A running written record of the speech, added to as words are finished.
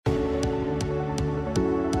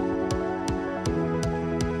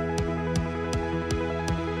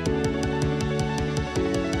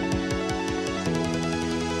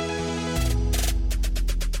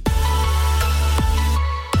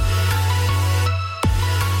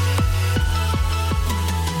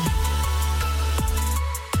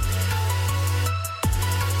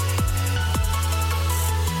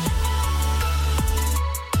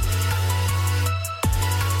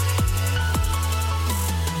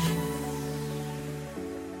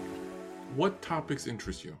What topics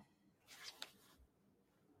interest you?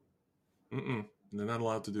 They're not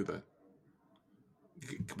allowed to do that.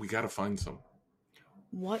 We got to find some.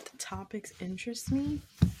 What topics interest me?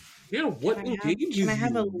 Yeah, what engages you? Can I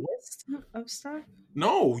have a list of stuff?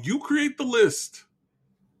 No, you create the list.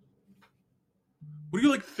 What are you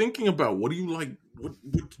like thinking about? What do you like? What's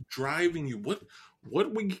driving you?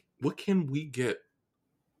 What can we get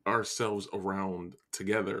ourselves around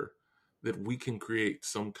together that we can create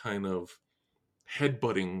some kind of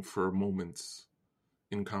headbutting for moments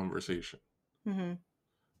in conversation? Mm-hmm.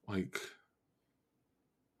 Like,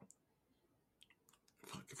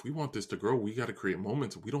 if we want this to grow, we got to create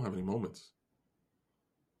moments. We don't have any moments.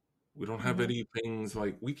 We don't have any things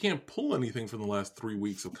like we can't pull anything from the last 3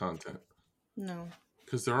 weeks of content. No,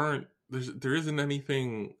 because there isn't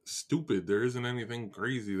anything stupid. There isn't anything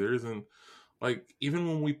crazy. There isn't like even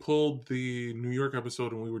when we pulled the New York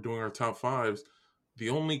episode and we were doing our top fives, the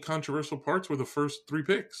only controversial parts were the first 3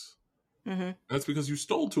 picks. Mm-hmm. That's because you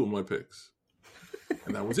stole 2 of my picks,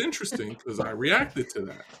 and that was interesting because I reacted to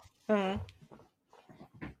that. Uh-huh.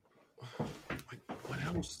 Like, what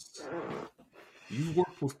else? You've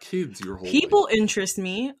worked with kids your whole People life. interest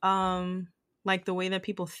me, like the way that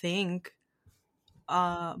people think.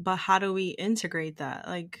 But how do we integrate that?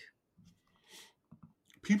 Like,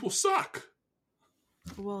 People suck.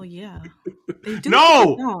 well, yeah, they do.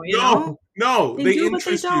 No, but they don't, no. They do,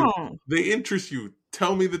 interest but they you. don't. They interest you.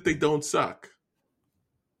 Tell me that they don't suck.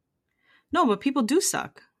 No, but people do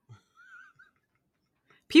suck.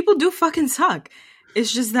 People do fucking suck.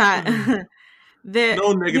 It's just that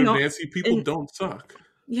No negative, Nancy. People don't suck.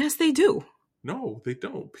 Yes, they do. No, they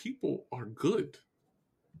don't. People are good.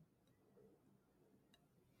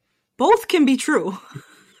 Both can be true.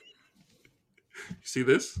 You see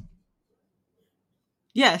this?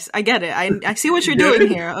 Yes, I get it. I see what you're doing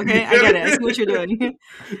here. Okay, I get it. I see what you're doing.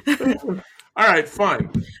 All right, fine.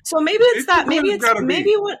 So maybe it's that.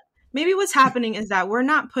 Maybe what's happening is that we're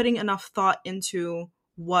not putting enough thought into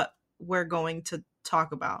what we're going to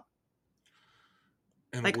talk about.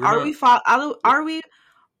 And like, are we following?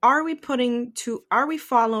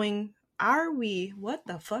 What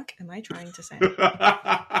the fuck am I trying to say?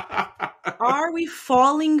 Are we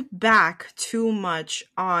falling back too much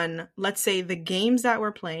on, let's say, the games that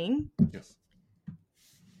we're playing? Yes.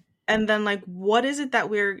 And then, like, what is it that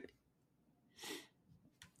we're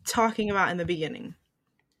talking about in the beginning?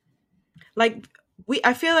 Like,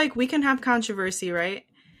 I feel like we can have controversy, right?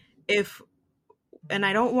 And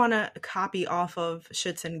I don't want to copy off of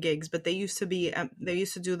Shits and Gigs, but they used to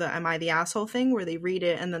do the Am I the Asshole thing where they read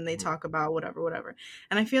it and then they talk about whatever.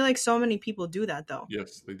 And I feel like so many people do that, though.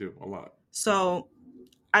 Yes, they do. A lot. So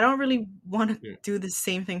I don't really want to do the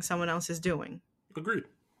same thing someone else is doing. Agreed.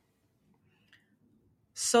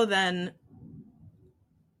 So then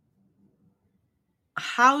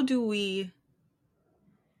how do we...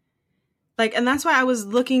 Like, and that's why I was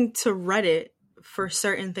looking to Reddit for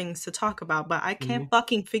certain things to talk about, but I can't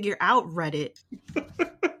fucking figure out Reddit.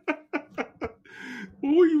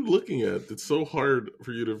 What were you looking at? It's so hard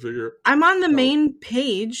for you to figure. I'm on the main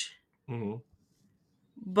page,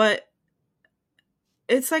 but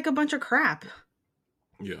it's like a bunch of crap.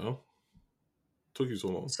 Yeah. Took you so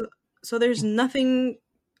long. So there's nothing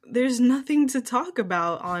to talk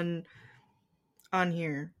about on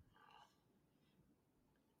here.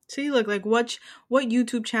 See, look, like what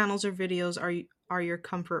YouTube channels or videos are your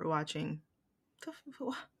comfort watching?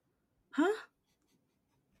 Huh?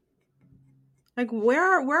 Like, where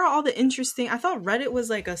are all the interesting... I thought Reddit was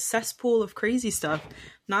like a cesspool of crazy stuff,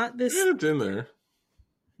 not this... Yeah, it's in there.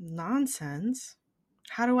 Nonsense.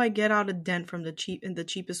 How do I get out a dent from the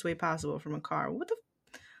cheapest way possible from a car? What the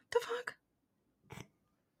fuck?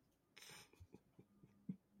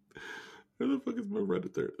 Where the fuck is my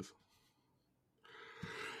Reddit? There it is.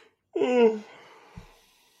 Oh.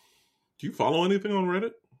 Do you follow anything on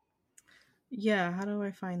Reddit? Yeah, how do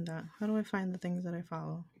I find that? How do I find the things that I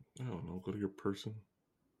follow? I don't know. Go to your person.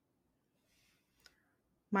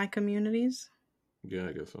 My communities? Yeah,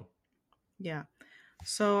 I guess so. Yeah.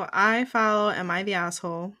 So I follow Am I the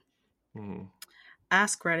Asshole?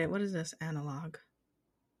 Ask Reddit. What is this? Analog.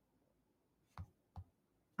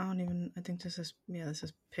 I think this is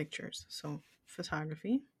pictures. So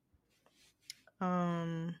photography.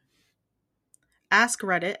 Ask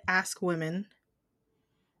Reddit. Ask Women.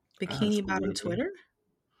 Bikini Bottom Twitter.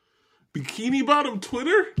 Bikini Bottom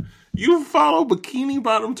Twitter? You follow Bikini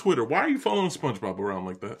Bottom Twitter. Why are you following SpongeBob around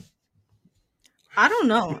like that? I don't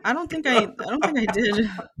know. I don't think I did.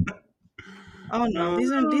 Oh no,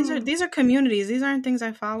 these are communities. These aren't things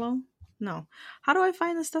I follow. No. How do I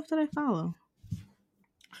find the stuff that I follow?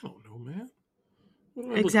 I don't know, man.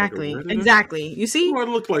 What do I look like, a Exactly. Reddit expert? Exactly. You see? What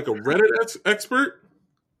do I look like, a Reddit expert?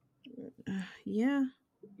 Yeah.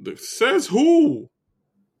 Says who?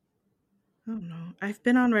 I don't know. I've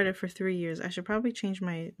been on Reddit for 3 years. I should probably change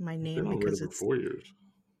my I've been name on because Reddit for 4 years.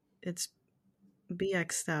 it's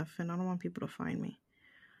BX stuff, and I don't want people to find me.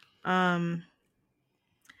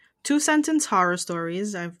 2 sentence horror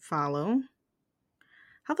stories I follow.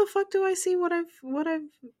 How the fuck do I see what I've?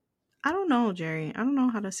 I don't know, Jerry. I don't know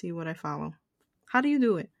how to see what I follow. How do you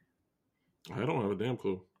do it? I don't have a damn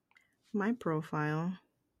clue. My profile.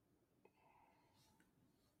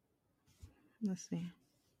 Let's see.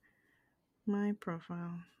 My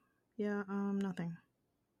profile. Yeah, nothing.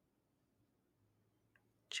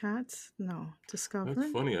 Chats? No. Discover?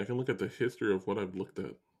 That's funny. I can look at the history of what I've looked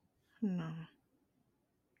at. No.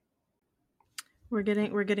 We're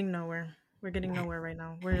getting nowhere. We're getting nowhere right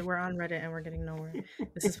now. We're on Reddit and we're getting nowhere.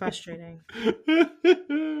 This is frustrating.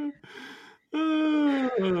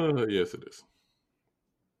 Yes, it is.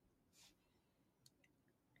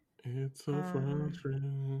 It's so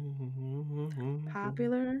frustrating.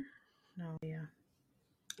 Popular? No, yeah.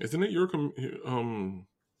 Isn't it your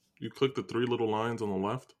you click the 3 little lines on the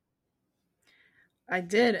left? I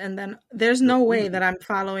did, and then there's no way that I'm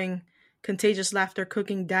following contagious laughter,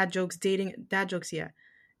 cooking, dad jokes, dating dad jokes. Yeah,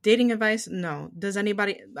 dating advice. No. Does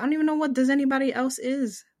anybody? I don't even know what does anybody else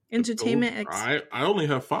is. Entertainment. I only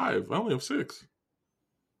have 5. I only have 6.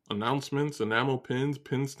 Announcements, enamel pins,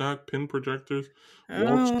 pin stock, pin projectors,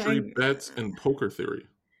 Wall Street bets, and poker theory.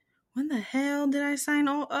 When the hell did I sign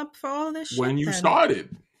up for all this shit? When you then? started.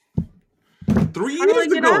 3 How years do I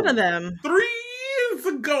get ago. out of them? 3 years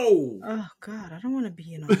ago. Oh God, I don't want to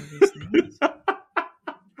be in all of these things. All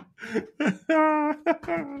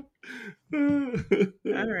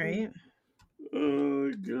right. Oh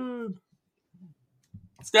my God.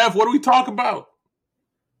 Steph, what do we talk about?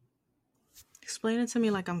 Explain it to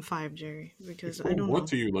me like I'm 5, Jerry, because Explain I don't know. what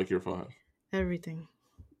to you like you're 5? Everything.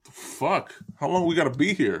 Fuck. How long we got to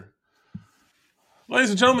be here?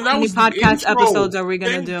 Ladies and gentlemen, that was the podcast intro. episodes are we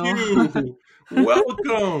going to do? You.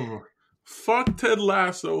 Welcome. Fuck Ted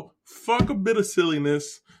Lasso. Fuck a bit of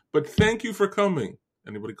silliness. But thank you for coming.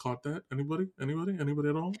 Anybody caught that? Anybody? Anybody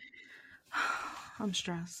at all? I'm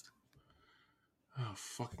stressed. Oh,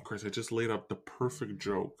 fucking Christ. I just laid out the perfect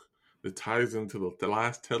joke that ties into the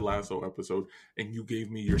last Ted Lasso episode, and you gave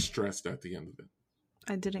me your stressed at the end of it.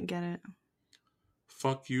 I didn't get it.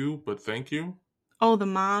 Fuck you, but thank you. Oh, the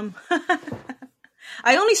mom.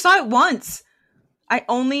 I only saw it once.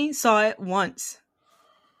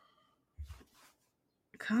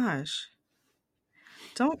 Gosh.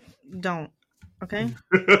 Don't. Okay?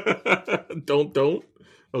 Don't.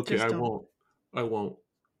 Okay, Just don't. I won't.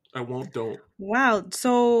 Don't. Wow.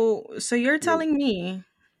 So you're telling me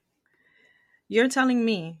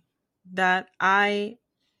that I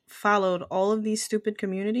followed all of these stupid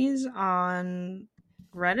communities on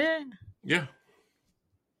Reddit? Yeah.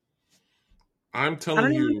 I'm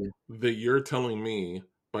telling you that you're telling me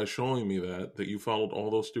by showing me that you followed all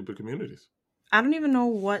those stupid communities. I don't even know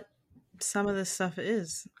what some of this stuff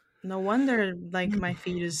is. No wonder my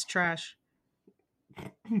feed is trash.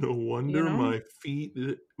 No wonder my feed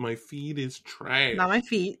is trash. Not my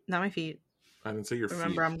feet. I didn't say your feet.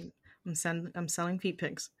 Remember, I'm selling feet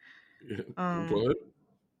pics. What?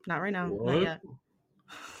 Not right now. What? Not yet.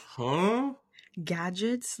 Huh?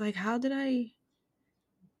 Gadgets? How did I?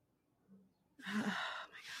 Oh my God.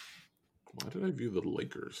 Why did I view the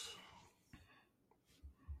Lakers?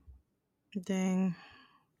 Dang.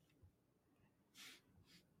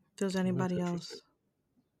 Does anybody else?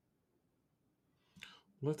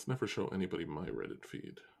 Let's never show anybody my Reddit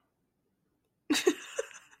feed.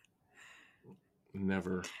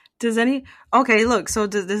 Never. Does any? Okay, look. So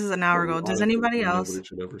this is an hour ago. Does anybody else? Nobody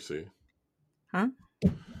should ever see. Huh?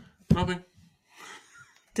 Nothing.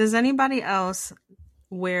 Does anybody else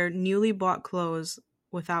wear newly bought clothes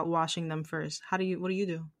without washing them first? What do you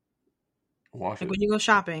do? Wash it. When you go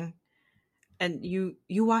shopping, and you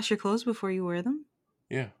wash your clothes before you wear them?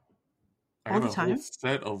 Yeah. All the time. A whole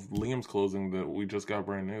set of Liam's clothing that we just got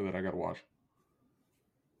brand new that I got to wash.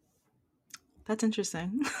 That's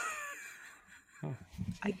interesting. Huh.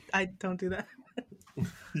 I don't do that.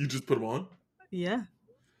 You just put them on? Yeah.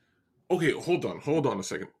 Okay, hold on a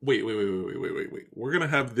second. Wait. We're going to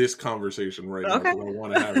have this conversation right now because I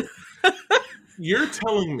want to have it. You're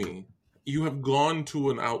telling me you have gone to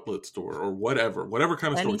an outlet store or whatever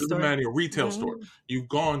kind of store. It doesn't matter, a retail store. You've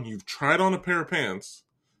tried on a pair of pants,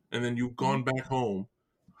 and then you've gone back home,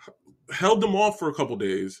 held them off for a couple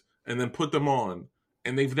days, and then put them on,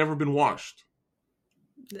 and they've never been washed.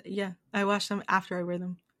 Yeah, I wash them after I wear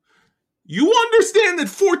them. You understand that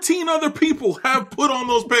 14 other people have put on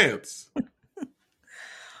those pants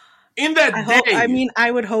in that I day. mean, I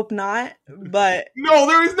would hope not, but No,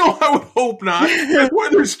 there is no I would hope not. That's why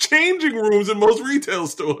there's changing rooms in most retail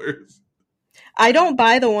stores. I don't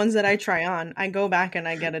buy the ones that I try on. I go back and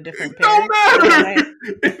I get a different pair. Don't matter. I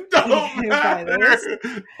It don't buy those.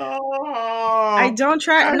 matter. Oh, I don't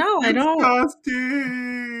try. No, I don't.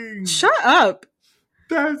 disgusting. Shut up.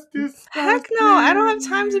 That's disgusting. Heck no, I don't have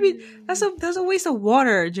time to be. That's a waste of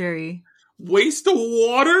water, Jerry. Waste of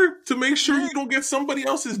water to make sure you don't get somebody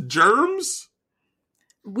else's germs?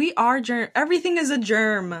 We are germ. Everything is a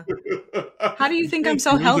germ. How do you think I'm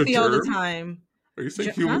so Humans are healthy all the germs? time? Are you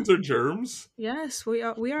saying humans are germs? Yes, we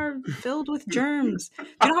are. We are filled with germs. Do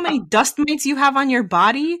you know how many dust mites you have on your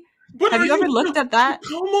body? But Have you ever looked at that?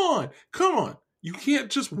 Come on. You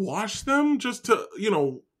can't just wash them just to,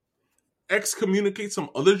 excommunicate some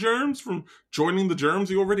other germs from joining the germs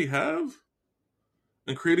you already have?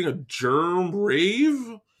 And creating a germ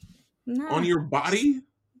rave on your body?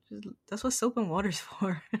 That's what soap and water's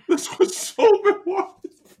for. That's what soap and water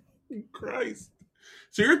is for. Christ.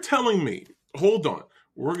 So you're telling me, hold on,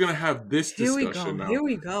 we're going to have this discussion now. Here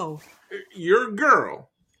we go. You're a girl.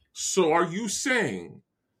 So are you saying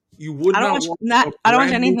you would I don't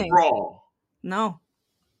watch anything. Bra? No.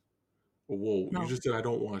 Whoa, no. You just said I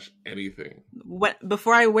don't wash anything.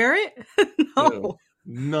 Before I wear it? No. No.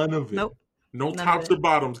 None of it. Nope. No tops or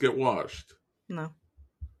bottoms get washed. No.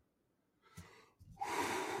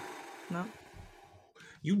 No.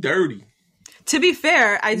 You dirty. To be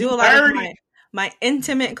fair, I do a lot of my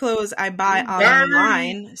intimate clothes I buy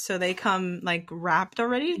online, so they come like wrapped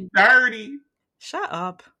already. Dirty. Shut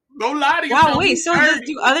up. Don't lie to yourself. Wow, wait, so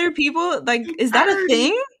do other people, like, is that a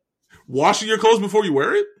thing? Washing your clothes before you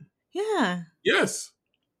wear it? Yeah. Yes.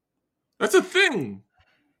 That's a thing.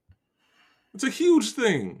 It's a huge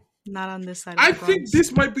thing. Not on this side. I think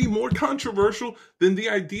this might be more controversial than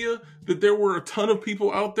the idea that there were a ton of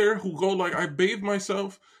people out there who go like, I bathe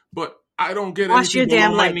myself, but I don't get wash your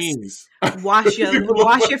damn legs. My knees. Wash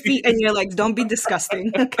your feet and your legs. Don't be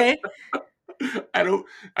disgusting, okay? I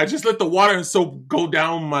just let the water and soap go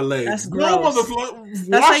down my legs. That's gross.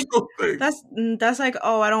 That's like,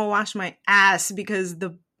 oh, I don't wash my ass because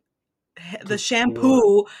the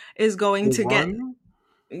shampoo is going to get.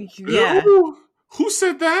 Yeah. Ew. Who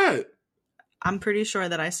said that? I'm pretty sure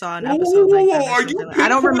that I saw an episode like that. Are you I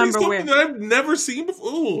don't remember where. That I've never seen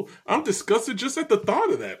before. Ooh, I'm disgusted just at the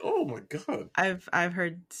thought of that. Oh my god. I've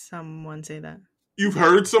heard someone say that. You've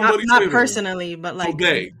heard somebody not say personally, but like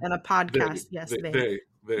they, in a podcast.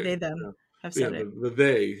 They them have said it. The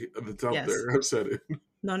they that's out there have said it.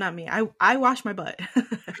 No, not me. I wash my butt.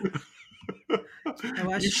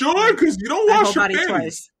 You sure? Because you don't wash your body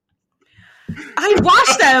twice. I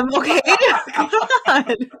wash them, okay?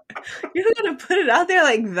 God. You're not gonna put it out there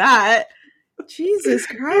like that. Jesus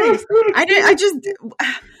Christ. I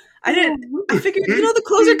figured, the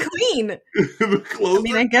clothes are clean. The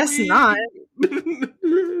clothes I guess clean. Not.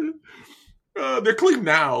 They're clean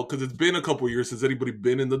now because it's been a couple years since anybody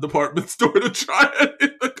been in the department store to try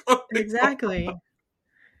it. Exactly.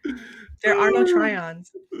 There are no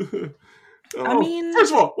try-ons.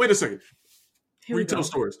 First of all, wait a second. Retail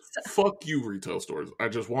stores. Fuck you, retail stores. I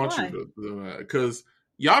just want you to, because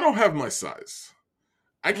y'all don't have my size.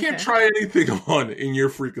 I can't try anything on in your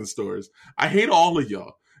freaking stores. I hate all of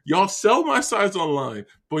y'all. Y'all sell my size online,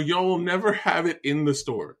 but y'all will never have it in the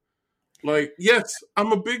store. Like, yes,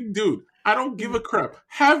 I'm a big dude. I don't give a crap.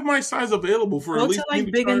 Have my size available for at least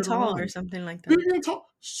like Big and Tall or something like that. Big and Tall.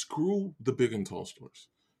 Screw the Big and Tall stores.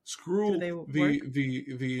 Screw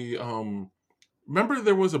the remember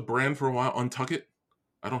there was a brand for a while, Untuck-It?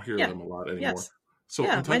 I don't hear them a lot anymore. Yes. So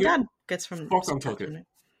my dad gets from Untuck-It.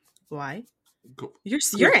 Why?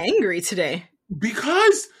 You're angry today.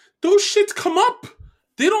 Because those shits come up.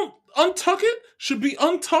 They don't Untuck-It should be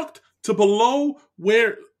untucked to below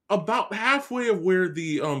where about halfway of where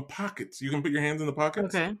the pockets. You can put your hands in the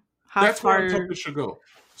pockets. Okay. That's where Untuck-It should go.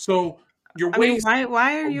 So your waist.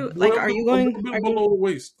 Why are you like? Are you going below the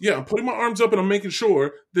waist? Yeah, I'm putting my arms up and I'm making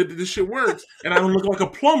sure that this shit works, and I don't look like a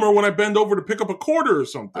plumber when I bend over to pick up a quarter or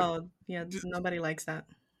something. Oh yeah, nobody likes that.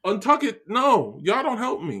 Untuck-It. No, y'all don't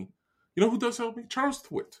help me. You know who does help me? Charles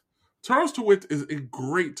Twitt. Charles Twitt is a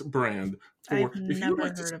great brand for. If you would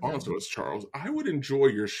like to sponsor us, Charles, I would enjoy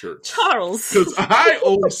your shirts. Charles, because I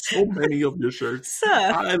own so many of your shirts. Sir,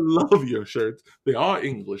 I love your shirts. They are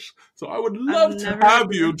English, so I would love to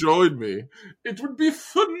have you join me. It would be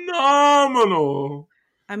phenomenal.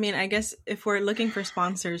 I mean, I guess if we're looking for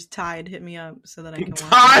sponsors, Tide, hit me up so that I can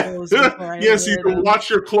watch clothes before I yes, you can watch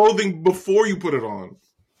your clothing before you put it on.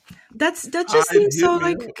 That just Hide seems so hitman.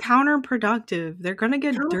 like counterproductive. They're gonna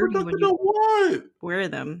get dirty when Counterproductive to you what? wear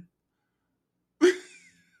them.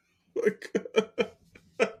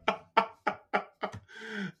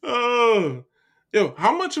 Oh, yo,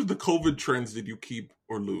 how much of the COVID trends did you keep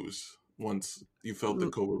or lose once you felt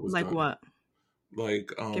that COVID was Like done? what?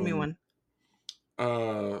 Like, Give me one.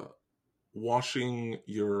 uh, washing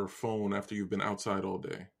your phone after you've been outside all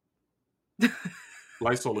day.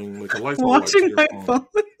 Lysoling, like a Lysol wipe to Watching your my phone.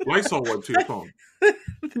 phone. Lysol wipe to your phone.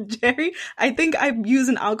 Jerry, I think I use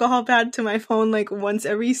an alcohol pad to my phone like once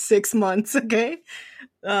every 6 months, okay?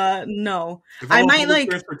 No. If I'm I on might public like I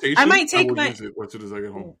transportation, might I take will my use it as soon as I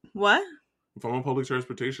get home. what? If I'm on public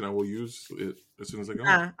transportation, I will use it as soon as I get home.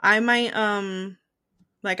 Yeah, I might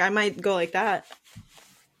I might go like that.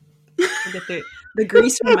 Get the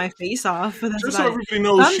grease from my face off, but that's Just so about it. everybody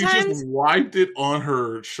knows, she just Sometimes wiped it on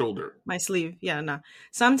her shoulder. my sleeve, yeah, no.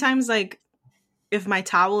 Sometimes like if my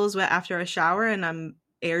towel is wet after a shower and I'm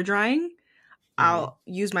air drying, I'll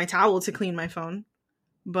use my towel to clean my phone.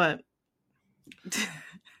 But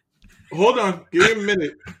Hold on, give me a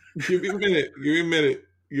minute. Give me a minute. Give me a minute.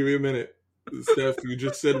 Give me a minute. Steph, you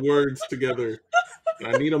just said words together.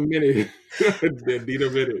 I need a minute. I need a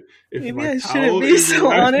minute. If maybe my I shouldn't towel be is so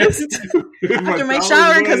wet, honest. if After my towel is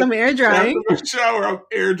shower because wet, I'm air after drying. my shower, I'm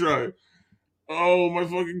air drying. Oh my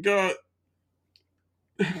fucking god!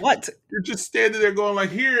 What? You're just standing there going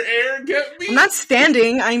like, "Here, air, get me." I'm not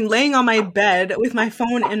standing. I'm laying on my bed with my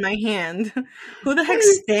phone in my hand. Who the heck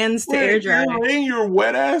stands to air Wait, dry? you're laying your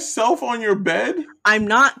wet ass self on your bed? I'm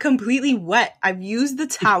not completely wet. I've used the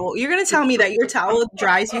towel. You're gonna tell me that your towel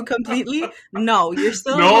dries you completely? No, you're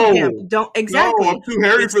still a little damp. No, Don't no, exactly. I'm too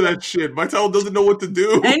hairy It's for that shit. My towel doesn't know what to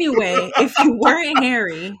do. anyway. If you weren't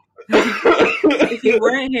hairy, if you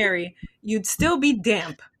weren't hairy, you'd still be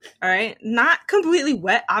damp. All right, not completely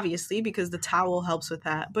wet, obviously, because the towel helps with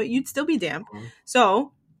that, but you'd still be damp.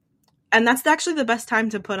 So, and that's actually the best time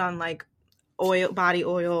to put on like oil, body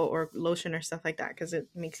oil, or lotion or stuff like that because it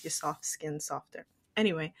makes your soft skin softer.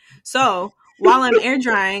 Anyway, so while I'm air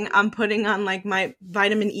drying, I'm putting on like my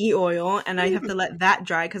vitamin E oil, and I have to let that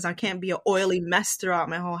dry because I can't be an oily mess throughout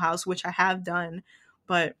my whole house, which I have done,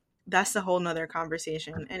 but that's a whole nother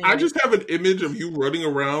conversation. I Anyway, just have an image of you running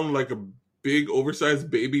around like a big oversized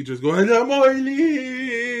baby just going, I'm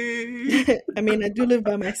oily. I mean, I do live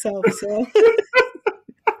by myself, so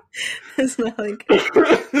it's not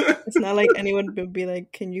like anyone would be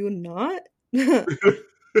like, "Can you not?"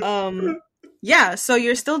 Yeah. So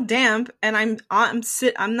you're still damp, and I'm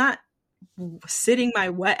not sitting my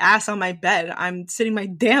wet ass on my bed. I'm sitting my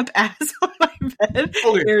damp ass on my bed,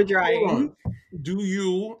 Okay, air hold drying. on. Do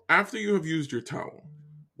you, after you have used your towel,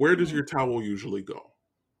 where does your towel usually go?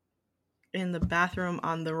 In the bathroom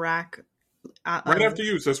on the rack. Right after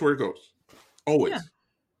use, that's where it goes. Always. Yeah.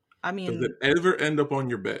 I mean, does it ever end up on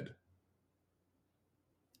your bed?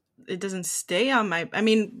 It doesn't stay on my. I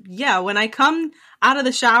mean, yeah. When I come out of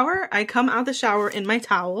the shower, I come out the shower in my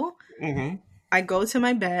towel. Mm-hmm. I go to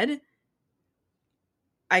my bed.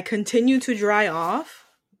 I continue to dry off.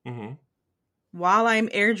 Mm-hmm. While I'm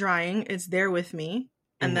air drying, it's there with me.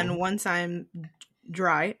 And then once I'm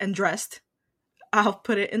dry and dressed, I'll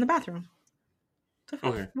put it in the bathroom.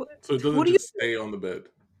 Okay. So it doesn't just stay on the bed?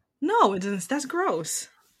 No, it doesn't. That's gross.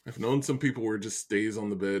 I've known some people where it just stays on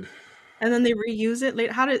the bed. And then they reuse it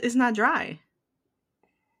later. It's not dry.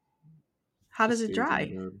 How does it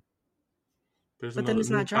dry? But then it's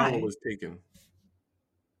not dry. Towel is taken.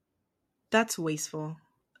 That's wasteful.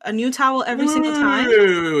 A new towel every single time?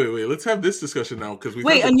 Wait. Let's have this discussion now.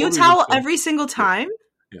 Wait, a new towel every single time?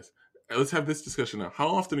 Yes. Let's have this discussion now. How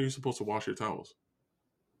often are you supposed to wash your towels?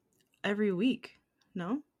 Every week.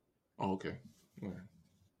 No? Oh, okay. Right.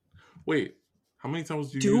 Wait, how many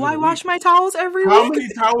towels do you use? Do I wash my towels every week? How many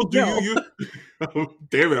towels do you use? Oh,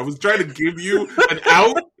 damn it. I was trying to give you an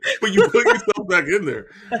out, but you put yourself back in there.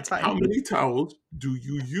 That's fine. How many towels do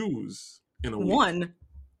you use in a week? One.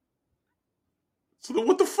 So then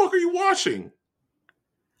what the fuck are you washing?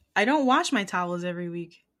 I don't wash my towels every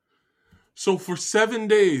week. So for 7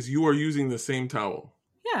 days, you are using the same towel?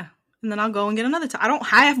 Yeah. And then I'll go and get another towel. I don't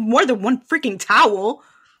have more than one freaking towel.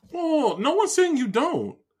 Oh, no one's saying you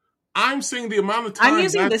don't. I'm saying the amount of time I'm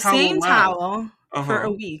using the same towel for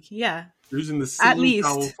a week. Yeah. You're using the same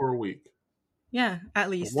towel for a week. Yeah, at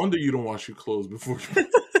least. No wonder you don't wash your clothes before you...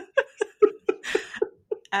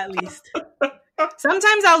 At least.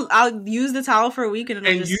 Sometimes I'll use the towel for a week and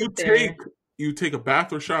it'll just sit there. You take a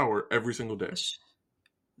bath or shower every single day.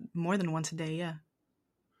 More than once a day, yeah.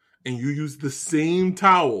 And you use the same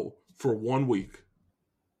towel for 1 week.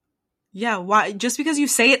 Yeah, why? Just because you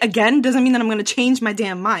say it again doesn't mean that I'm going to change my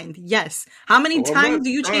damn mind. Yes. How many Oh, I'm times not do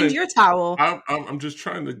you change trying. your towel? I'm just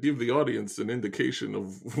trying to give the audience an indication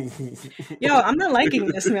of. Yo, I'm not liking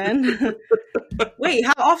this, man. Wait,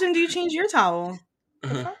 how often do you change your towel? The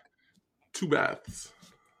fuck? 2 baths,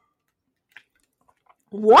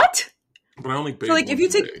 What? but I only So bathe like if once you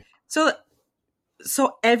a take day. so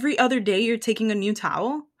so every other day you're taking a new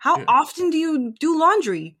towel? How Yeah, often do you do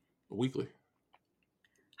laundry? weekly.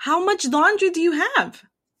 How much laundry do you have?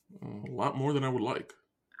 A lot more than I would like.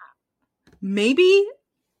 Maybe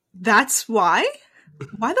that's why?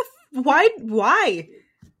 Why?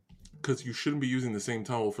 Because you shouldn't be using the same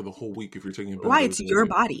towel for the whole week if you're taking a bath Why? every It's single your day.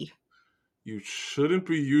 body. You shouldn't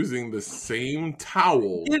be using the same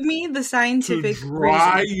towel Give me the to scientific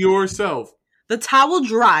dry reason. yourself. The towel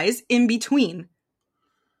dries in between.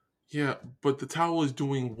 Yeah, but the towel is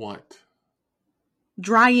doing what?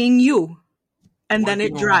 Drying you. And then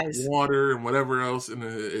Wiping it off dries. water and whatever else, and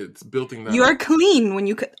it's building that You're up. clean when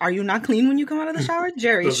you are you not clean when you come out of the shower?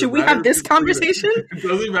 Jerry, should Doesn't we matter have if this you're clean. conversation? It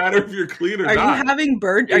doesn't matter if you're clean or Are you not. having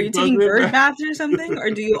are you It taking doesn't bird matter. baths or something? Or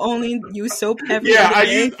do you only use soap every Yeah, other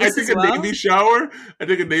day? I This take as a well? Navy shower. I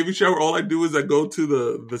take a Navy shower. All I do is I go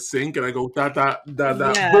to the sink and I go da da da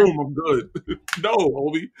da. Yeah. Boom, I'm good. No,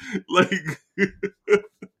 homie. Like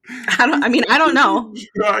I don't know.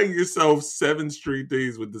 drying yourself 7 straight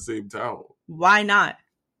days with the same towel Why not?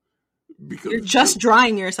 because You're it's just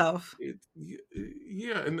drying yourself.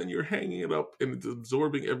 yeah, and then you're hanging it up and it's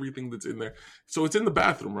absorbing everything that's in there. So it's in the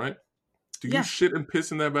bathroom, right? Do you Yeah. shit and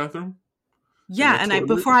piss in that bathroom? Yeah, that and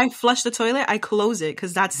before I flush the toilet, I close it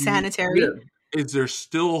because that's sanitary. Yeah. Is there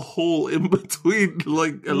still a hole in between?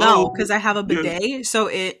 Like, No, hello? because I have a Yeah. bidet, so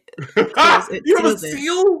it You have a seals it.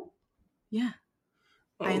 seal? Yeah,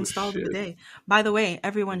 I Oh, installed a shit. bidet. By the way,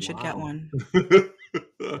 everyone should get Wow. one.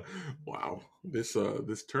 Wow. This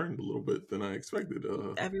turned a little bit than I expected.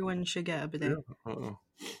 Everyone should get a bidet. Yeah.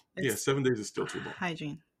 It's Yeah, 7 days is still too long.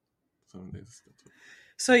 hygiene. 7 days is still too long.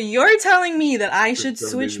 So you're telling me that I should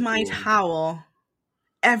 7 switch days is my too long. towel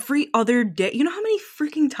every other day? You know how many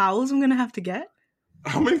freaking towels I'm gonna have to get?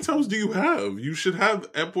 How many towels do you have? You should have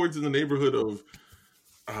upwards in the neighborhood of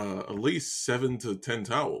at least 7 to 10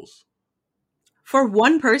 towels. For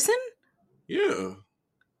one person? Yeah.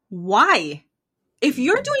 Why? If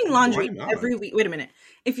you're doing laundry Why not? every week, wait a minute.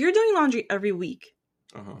 If you're doing laundry every week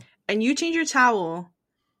Uh-huh. and you change your towel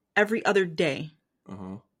every other day,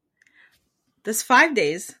 Uh-huh. that's 5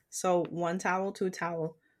 days. So 1 towel, 2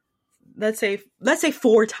 towel. Let's say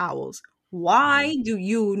 4 towels. Why do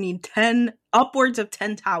you need upwards of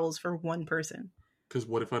 10 towels for one person? Because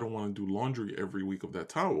what if I don't want to do laundry every week of that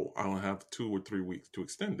towel? I'll have 2 or 3 weeks to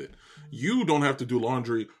extend it. You don't have to do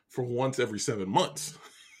laundry for once every 7 months.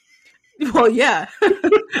 Well, yeah.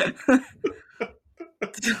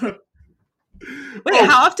 Wait, Oh,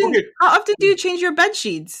 how often? okay. How often do you change your bed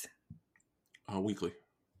sheets? Weekly.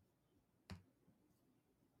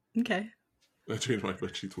 Okay, I change my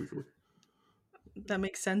bed sheets weekly. that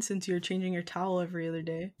makes sense since you're changing your towel every other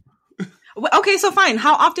day. Okay, so fine.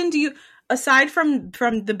 How often do you, aside from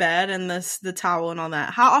the bed and the towel and all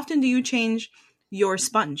that, how often do you change your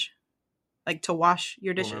sponge, like to wash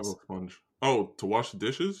your I don't have dishes? a sponge. Oh, to wash the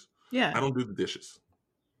dishes? Yeah. I don't do the dishes.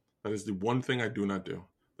 That is the one thing I do not do.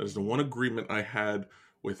 That is the one agreement I had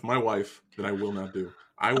with my wife that I will not do.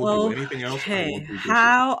 I will do anything else. I won't do dishes.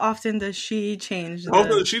 How often does she change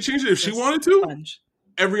She changed it if she wanted to. sponge?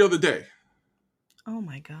 Every other day. Oh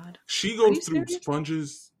my god. She Are goes you through serious?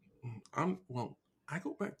 sponges. I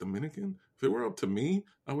go back Dominican. If it were up to me,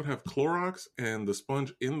 I would have Clorox and the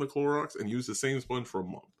sponge in the Clorox and use the same sponge for a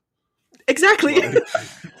month. Exactly. Like,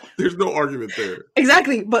 there's no argument there.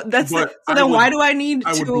 Exactly. But why do I need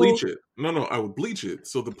I to would bleach it. No, I would bleach it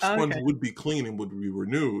so the sponge Okay. would be clean and would be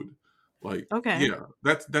renewed. Like, Okay. yeah,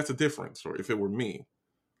 that's a difference. Or if it were me,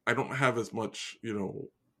 I don't have as much,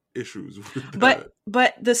 issues with that.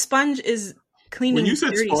 But the sponge is cleaning When you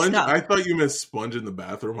said dirty sponge, stuff. I thought you meant sponge in the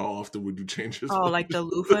bathroom. How often would you change your sponge? Oh, like the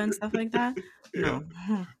loofah and stuff like that? Yeah.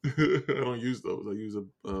 No. I don't use those. I use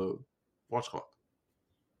a washcloth.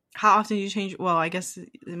 How often do you change? Well, I guess it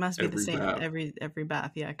must be the Every same bath. every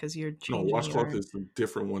bath. Yeah, because you're No, changing. washcloth is a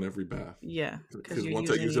different one every bath. Yeah, Because you're once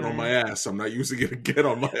I using use it on your- my ass, I'm not using it again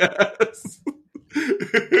on my ass.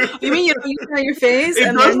 You mean you don't use it on your face? It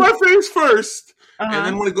and does then... my face first. Uh-huh. And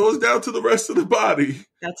then when it goes down to the rest of the body,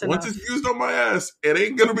 That's once enough. it's used on my ass, it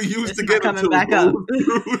ain't gonna be used It's again not coming until back it up. goes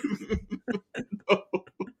through. No.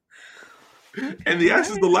 And the ass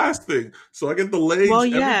is the last thing. So I get the legs, Well,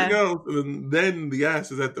 yeah. everything else, and then the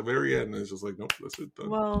ass is at the very end. And it's just like, nope, that's it. Done.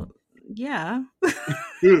 Well, yeah.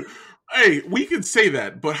 Hey, we could say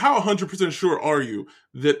that, but how 100% sure are you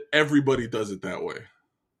that everybody does it that way?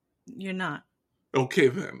 You're not. Okay,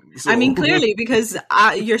 then. I So mean, clearly, because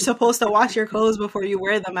you're supposed to wash your clothes before you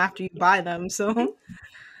wear them after you buy them. So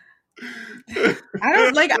I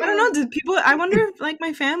don't know. Do people? I wonder if like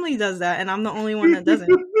my family does that, and I'm the only one that doesn't.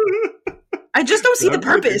 I just don't see the that'd be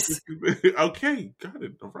an purpose. interesting. Okay, got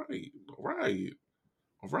it. All right.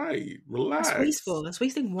 That's wasteful. Relax. That's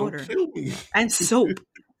wasting Don't water kill me. and soap.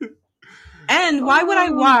 And why would I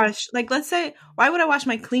Oh. wash? Like, let's say, why would I wash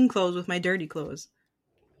my clean clothes with my dirty clothes?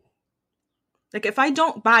 Like, if I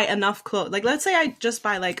don't buy enough clothes, like, let's say I just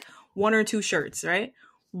buy like one or two shirts, right?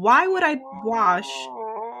 Why would I wash?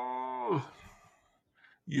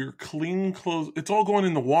 Your clean clothes, it's all going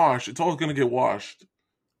in the wash. It's all going to get washed.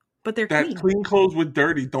 But they're That clean. clean clothes with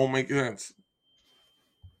dirty don't make sense.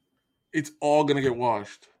 It's all going to get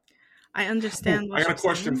washed. I understand what I got you're a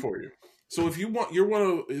question saying. for you. So if you want,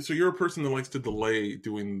 you're a person that likes to delay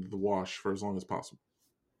doing the wash for as long as possible.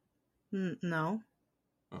 No.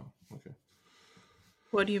 Oh, okay.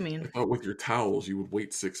 What do you I mean? thought with your towels you would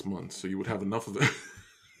wait 6 months so you would have enough of it.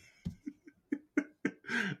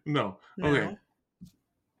 No. Okay. No.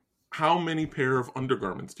 How many pair of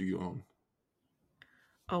undergarments do you own?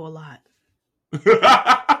 Oh, a lot.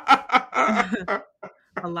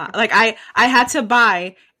 A lot. Like I had to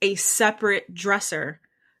buy a separate dresser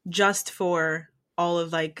just for all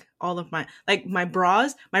of my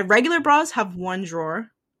bras. My regular bras have one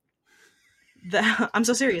drawer. I'm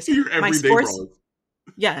so serious. Your My everyday sports bras.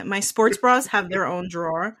 Yeah, my sports bras have their own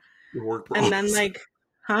drawer. Your work And then bras.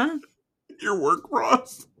 huh? Your work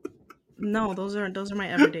bras. No, those are my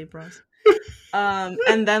everyday bras.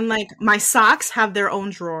 And then like my socks have their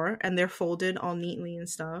own drawer and they're folded all neatly and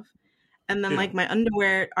stuff. And then Yeah. like my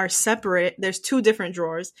underwear are separate. There's two different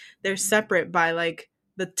drawers. They're separate by like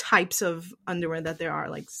the types of underwear that there are.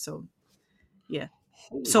 Like so, yeah.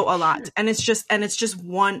 So Holy a lot, shit. and it's just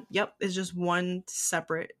one. Yep, it's just one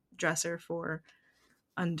separate dresser for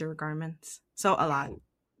undergarments. So a lot.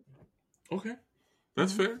 Okay.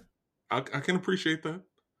 That's Mhm. fair. I can appreciate that.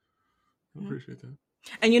 I can Mhm. appreciate that.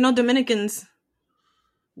 And you know, Dominicans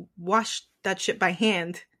wash that shit by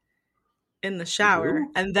hand in the They shower,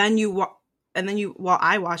 do? and then well,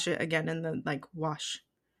 I wash it again in the like wash.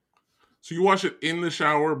 So you wash it in the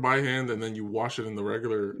shower by hand and then you wash it in the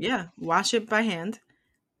regular. Yeah, wash it by hand,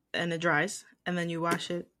 and it dries, and then you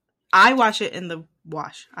wash it. I wash it in the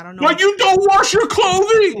wash. I don't know. But you don't wash your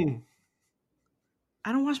clothing!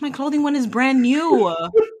 I don't wash my clothing when it's brand new.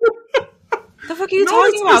 The fuck are you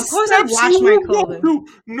Notice talking the about? Of course I steps you wash my will go clothing. through.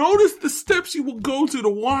 Notice the steps you will go to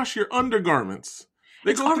wash your undergarments.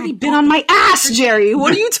 They It's go already through been on my ass, Jerry.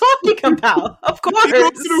 What are you talking about? Of course.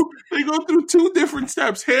 they go through two different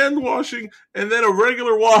steps, hand washing and then a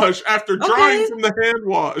regular wash after drying Okay. from the hand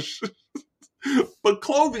wash. But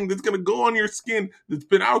clothing that's going to go on your skin that's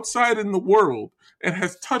been outside in the world and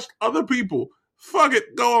has touched other people, fuck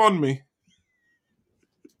it, go on me.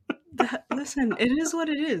 Listen, it is what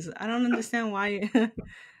it is. I don't understand why.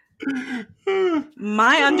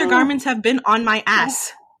 My undergarments have been on my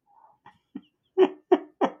ass.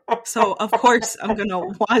 So, of course, I'm going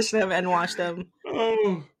to wash them and wash them.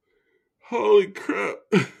 Oh, holy crap.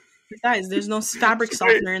 Besides, there's no fabric So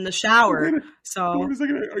wait, softener in the shower. wait So, a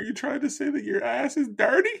second. Are you trying to say that your ass is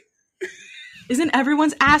dirty? isn't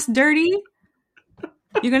everyone's ass dirty?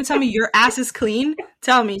 You're going to tell me your ass is clean?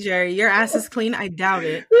 Tell me, Jerry, your ass is clean? I doubt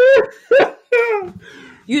it.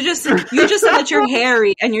 You just said that you're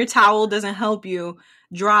hairy and your towel doesn't help you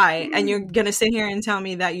dry, and you're gonna sit here and tell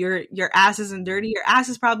me that your ass isn't dirty. Your ass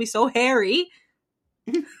is probably so hairy.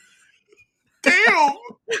 Damn!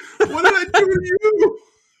 What did I do to you?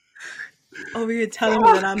 Over here telling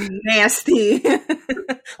me that I'm nasty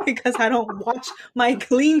because I don't wash my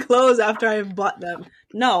clean clothes after I've bought them.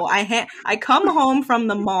 No, I come home from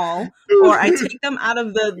the mall, or I take them out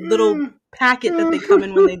of the little packet that they come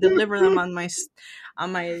in when they deliver them on my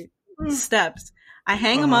steps. I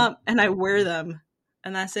hang them Uh-huh. up and I wear them,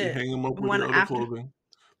 and that's You it. hang them up with When your other after, clothing.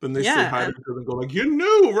 Then they say yeah, hi to and each other and go like, "You're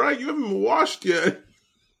new, right? You haven't been washed yet."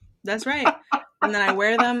 that's right. And then I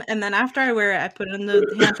wear them, and then after I wear it, I put it in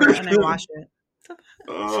the hamper and I wash it.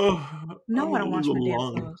 Oh, I'm No, I gonna don't lose wash a my damn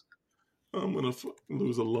lung. clothes. I'm gonna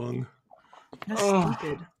lose a lung. That's Oh,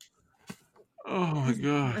 stupid. oh my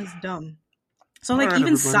god! That's dumb. So All like right,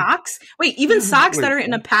 even everybody. socks? Wait, even socks that Wait, are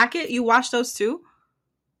in a packet, you wash those too?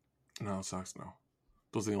 no socks. No,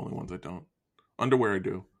 those are the only ones I don't. Underwear I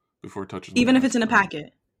do before it touches my Even if it's ass. in a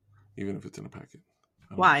packet. Even if it's in a packet.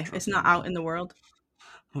 I don't Why? It's trust not anyone. out in the world.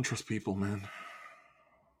 I don't trust people, man. I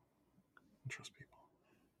don't trust people.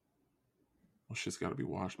 Well, shit's got to be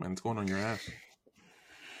washed, man. It's going on your ass.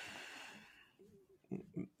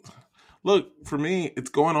 Look, for me, it's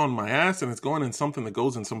going on my ass and it's going in something that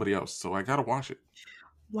goes in somebody else. So I gotta wash it.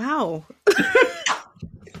 Wow.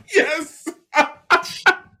 Yes.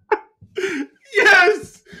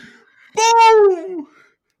 Yes. Boom.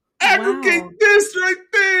 Aggregate Wow. this right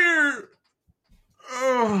there.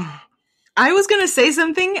 Ugh. I was gonna say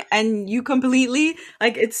something and you completely,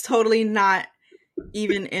 like, it's totally not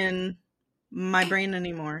even in my brain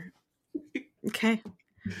anymore. Okay.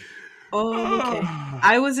 Okay.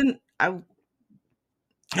 I wasn't, all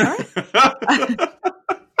right.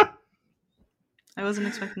 I wasn't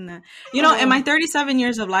expecting that. You know, in my 37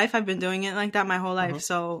 years of life, I've been doing it like that my whole life.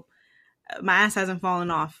 So my ass hasn't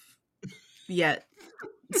fallen off yet.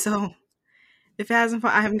 So if it hasn't,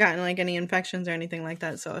 I haven't gotten like any infections or anything like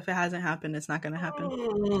that. So if it hasn't happened, it's not going to happen.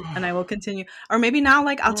 And I will continue. Or maybe now,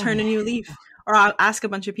 like, I'll turn a new leaf. Or I'll ask a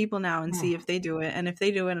bunch of people now and see if they do it. And if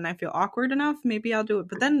they do it and I feel awkward enough, maybe I'll do it.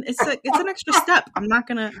 But then it's an extra step. I'm not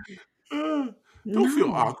going to. Don't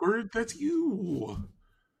feel awkward. That's you.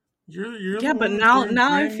 You're yeah, the but one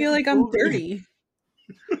now I feel like I'm dirty.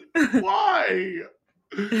 Why?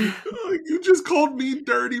 You just called me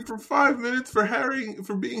dirty for 5 minutes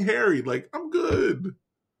for being hairy. Like, I'm good.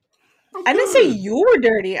 I didn't say you were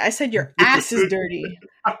dirty. I said your ass is dirty.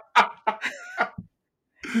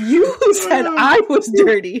 You said I was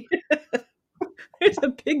dirty. There's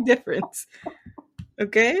a big difference.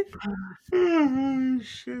 Okay? Oh,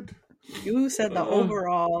 shit. You said the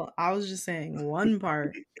overall. I was just saying one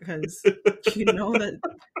part because you know that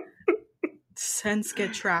scents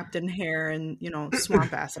get trapped in hair and, you know,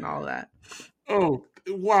 swamp ass and all that. Oh,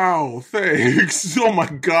 wow. Thanks. Oh, my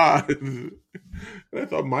God. I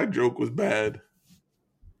thought my joke was bad.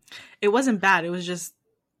 It wasn't bad. It was just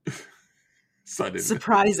Sudden.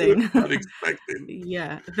 surprising. Unexpected.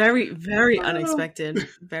 Yeah. Very, very unexpected.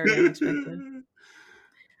 Very unexpected.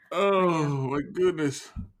 Oh, my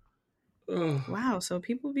goodness. Wow, so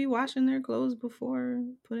people be washing their clothes before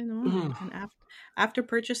putting them on and after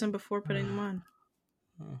purchase and before putting them on.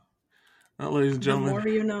 Well, ladies and gentlemen, the more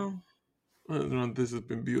you know. This has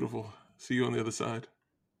been beautiful. See you on the other side.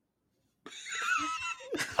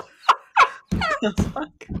 The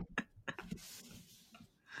fuck?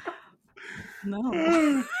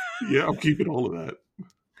 No. Yeah, I'm keeping all of that.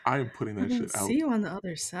 I am putting that shit out. See you on the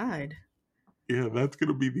other side. Yeah, that's going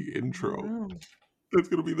to be the intro. Oh. That's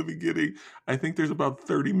going to be the beginning. I think there's about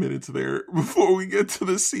 30 minutes there before we get to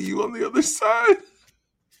the see you on the other side.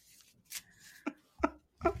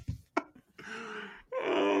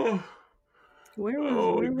 Oh. Where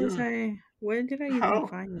did I even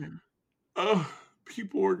find that? Oh,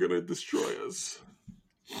 people are going to destroy us.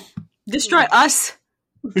 Destroy us?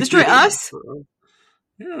 Destroy us?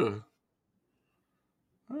 Yeah.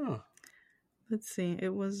 Oh. Let's see.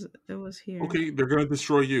 It was here. Okay, they're going to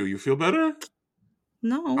destroy you. You feel better?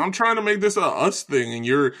 No. I'm trying to make this a us thing, and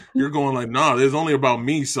you're going like, nah, there's only about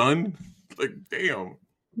me, son. Like, damn.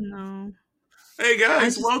 No. Hey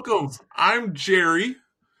guys, welcome. I'm Jerry.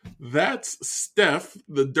 That's Steph,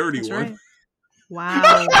 the dirty one. Right.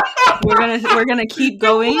 Wow. we're gonna keep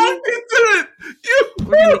going.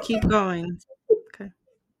 We're gonna keep going. Okay.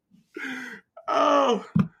 Oh,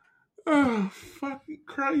 fucking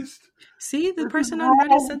Christ! See, the person on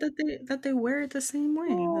Reddit said that they wear it the same way,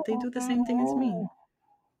 that they do the same thing as me.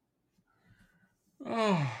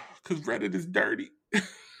 Oh, because Reddit is dirty.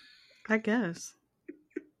 I guess.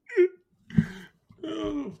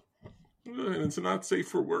 Oh, and it's not safe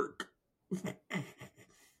for work.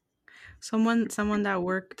 Someone that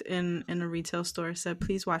worked in a retail store said,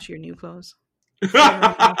 "Please wash your new clothes."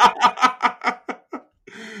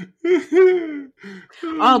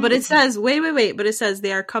 Oh, but it says, wait. But it says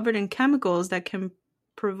they are covered in chemicals that can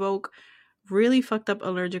provoke really fucked up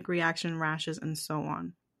allergic reaction, rashes, and so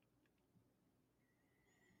on.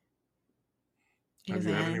 Have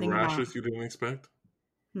you had any rashes you didn't expect?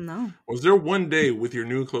 No. Was there one day with your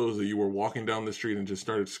new clothes that you were walking down the street and just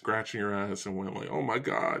started scratching your ass and went like, oh my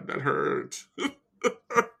God, that hurts?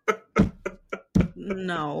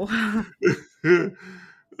 No.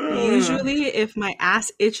 Usually, if my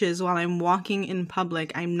ass itches while I'm walking in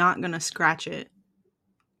public, I'm not going to scratch it.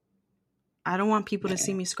 I don't want people to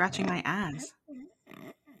see me scratching my ass.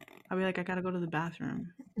 I'll be like, I got to go to the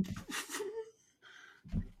bathroom.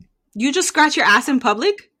 You just scratch your ass in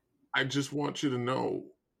public? I just want you to know.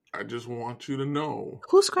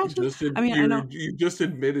 Who scratches? I mean, I know. You just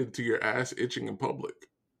admitted to your ass itching in public.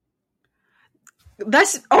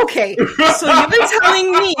 That's okay. So you've been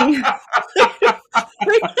telling me.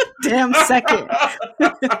 Wait a damn second.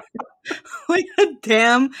 Wait a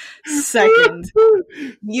damn second.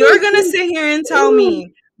 You're going to sit here and tell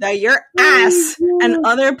me that your ass and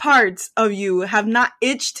other parts of you have not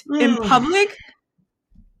itched in public?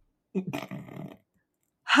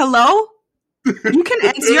 Hello? You can,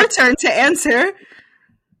 it's your turn to answer.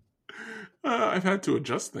 I've had to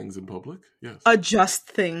adjust things in public. Yes. Adjust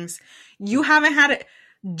things. You haven't had it.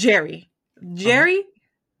 Jerry.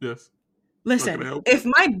 Yes. Listen, if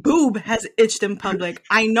my boob has itched in public,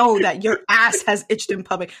 I know that your ass has itched in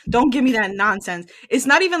public. Don't give me that nonsense. It's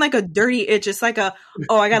not even like a dirty itch. It's like I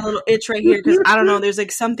got a little itch right here because I don't know. There's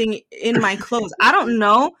like something in my clothes. I don't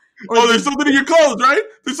know. Or there's something in your clothes, right?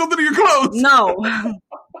 There's something in your clothes. No.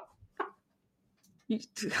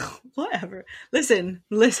 Whatever. Listen.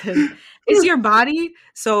 It's your body,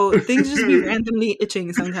 so things just be randomly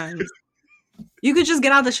itching sometimes. You could just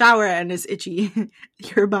get out the shower and it's itchy.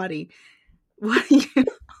 Your body. What?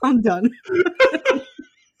 I'm done.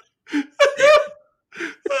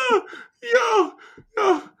 Yo.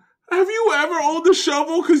 Have you ever owned a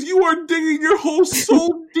shovel? Because you are digging your hole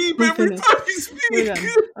so deep every time you speak. We're done.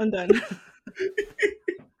 I'm done.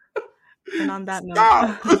 And on that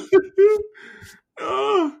note.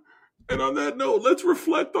 And on that note, let's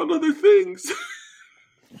reflect on other things.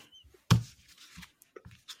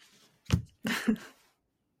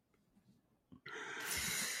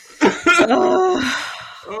 I'm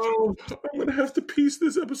gonna have to piece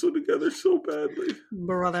this episode together so badly,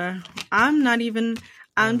 brother. I'm not.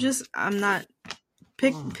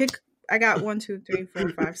 Pick. I got 1, 2, 3, 4,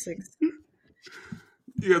 5, 6.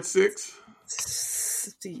 You got 6?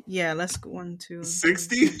 Yeah, let's go 1, 2.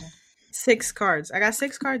 60? 6 cards. I got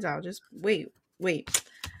 6 cards out. Just wait.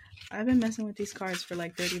 I've been messing with these cards for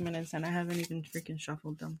like 30 minutes and I haven't even freaking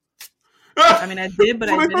shuffled them. I mean, I did, but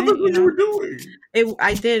I didn't. You were doing.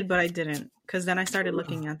 I did, but I didn't. Because then I started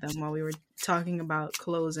looking at them while we were talking about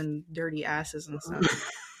clothes and dirty asses and stuff.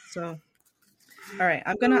 So, all right,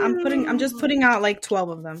 I'm just putting out like 12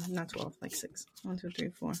 of them. Not 12, like 6. 1, 2, 3,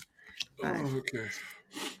 4, 5. Okay.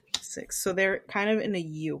 6. So they're kind of in a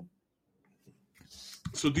U.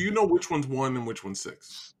 So do you know which one's 1 and which one's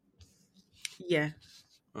 6? Yeah.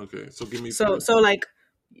 Okay, so give me. So like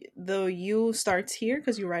the U starts here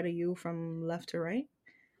because you write a U from left to right.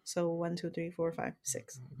 So 1, 2, 3, 4, 5,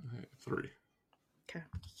 6. 3. Okay.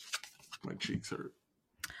 My cheeks hurt.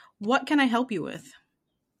 What can I help you with?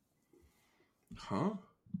 Huh?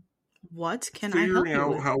 What can I help you with?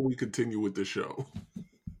 Figuring out how we continue with the show.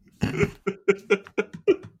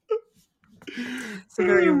 It's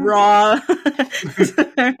very raw.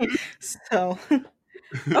 So,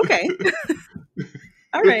 okay.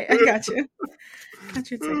 All right, I got you. Got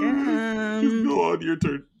your ticket. Go on, your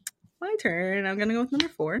turn. My turn. I'm gonna go with number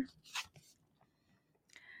 4.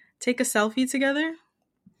 Take a selfie together.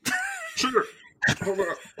 Sure. Hold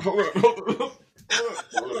on.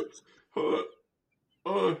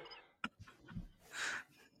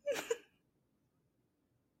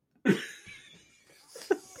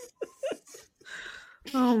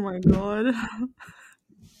 Oh my god.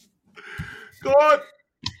 Go on.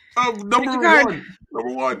 Number 1.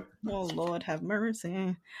 Number 1. Oh Lord, have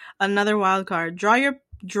mercy. Another wild card. Dare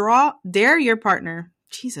your partner,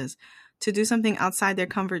 Jesus, to do something outside their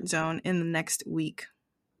comfort zone in the next week.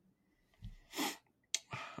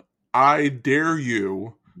 I dare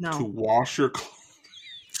you to wash your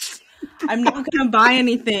clothes. I'm not gonna buy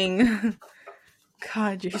anything.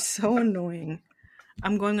 God, you're so annoying.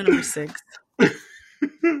 I'm going on number 6.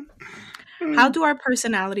 How do our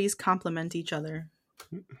personalities complement each other?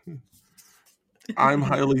 I'm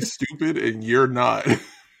highly stupid and you're not.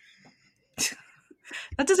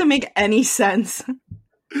 That doesn't make any sense.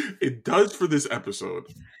 It does for this episode.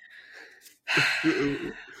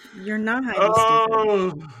 You're not highly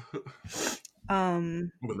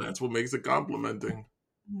stupid. But that's what makes it complimenting.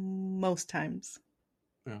 Most times.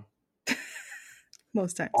 Yeah.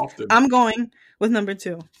 Most times. Often. I'm going with number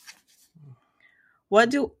 2. What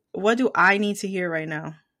do I need to hear right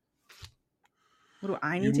now? What do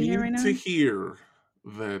I need to hear right now? To hear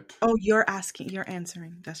that. Oh, you're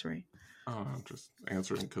answering. That's right. Oh, I'm just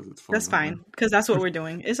answering because it's fun. That's fine, because that's what we're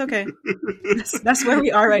doing. It's okay. That's where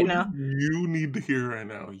we are right now. You need to hear right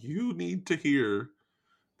now. You need to hear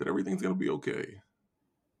that everything's going to be okay.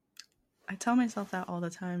 I tell myself that all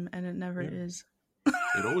the time, and it never is.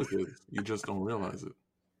 It always is. You just don't realize it.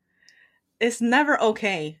 It's never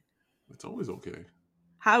okay. It's always okay.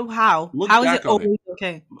 How? How is it always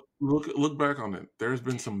okay? Look back on it. There's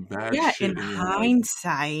been some bad shit in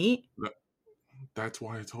hindsight. That's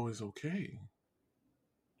why it's always okay.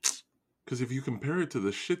 Because if you compare it to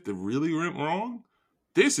the shit that really went wrong,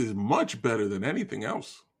 this is much better than anything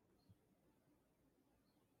else.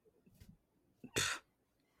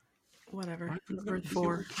 Whatever. Number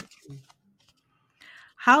 4.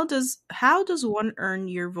 How does one earn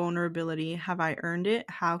your vulnerability? Have I earned it?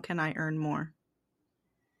 How can I earn more?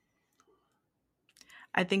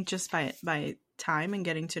 I think just by time and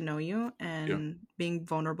getting to know you Yeah, and being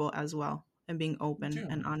vulnerable as well and being open yeah.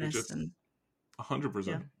 and It honest just and yeah,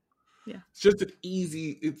 100%. yeah. It's just an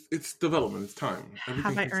easy. It's development. It's time. Have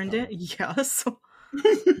Everything I takes earned it? time. Yes.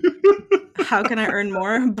 How can I earn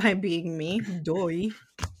more? By being me. Doy.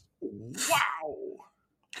 Wow!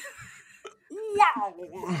 Wow!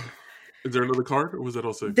 Is there another card, or was that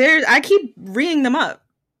all six? I keep reading them up.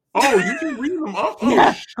 Oh, you can read them up. Oh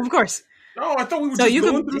Yeah, shit! of course. No, I thought we were So just you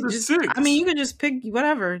going could through the just, I mean, six. you could just pick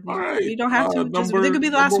whatever. All You right, don't have to. Just, they number could be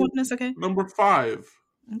the last number one. That's okay. number five.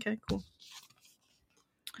 Okay, cool.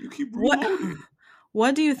 You keep What reloading.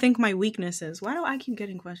 What do you think my weakness is? Why do I keep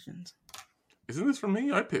getting questions? Isn't this for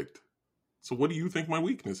me? I picked. So what do you think my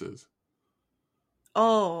weakness is?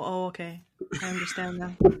 Oh, okay. I understand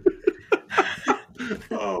now.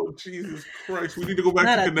 Oh, Jesus Christ. We need to go back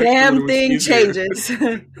Not to a connection when it damn was thing easier. changes.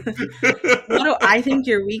 What do I think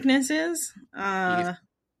your weakness is? Yes.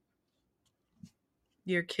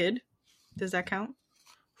 Your kid. Does that count?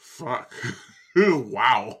 Fuck.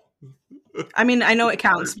 Wow. I mean, I know it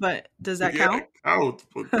counts, but does that Yeah, count? it counts,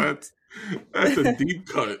 but that's a deep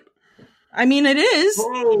cut. I mean, it is.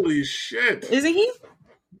 Holy shit. Isn't he?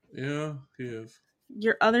 Yeah, he is.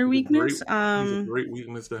 Your other weakness? He's a great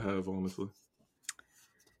weakness to have, honestly.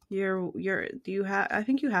 Do you have, I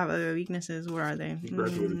think you have other weaknesses. Where are they? He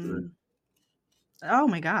graduated today. Oh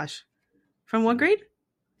my gosh. From what grade?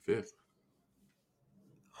 5th.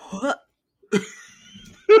 What?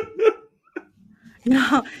 You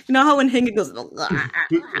know how when Hinga goes,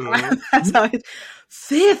 that's how it's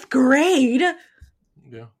 5th grade.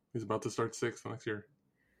 Yeah, he's about to start 6th next year.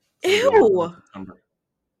 Ew.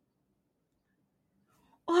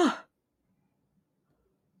 Oh.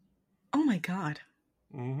 Oh my god.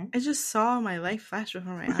 Mm-hmm. I just saw my life flash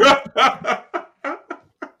before my eyes.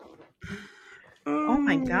 Oh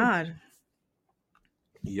my god.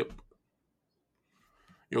 Yep.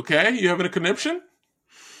 You okay? You having a conniption?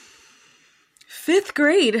 5th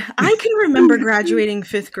grade. I can remember graduating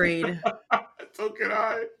 5th grade. So can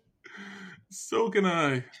I. So can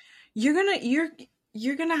I. You're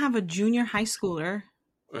gonna have a junior high schooler.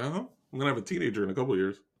 I'm gonna have a teenager in a couple of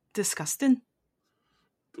years. Disgusting.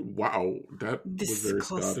 Wow, that was very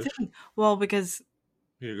Scottish. Well, because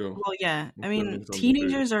here you go. Well, yeah. I mean,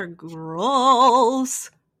 teenagers are gross.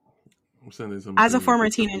 I'm sending something. As a former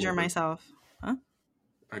teenager myself, huh?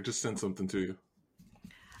 I just sent something to you.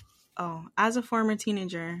 Oh, as a former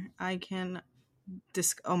teenager, I can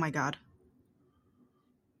oh my god.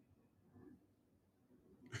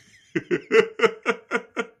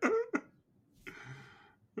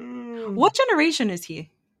 What generation is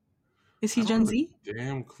he? Is he Gen Z?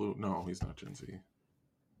 Damn clue. No, he's not Gen Z.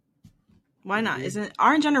 Why not?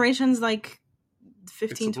 Aren't generations like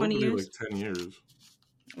 15, 20 years? Like 10 years.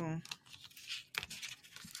 Oh.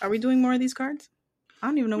 Are we doing more of these cards? I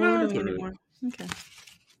don't even know what we're doing anymore. Okay.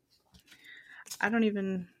 I don't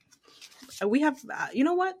even... We have... you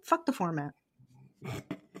know what? Fuck the format.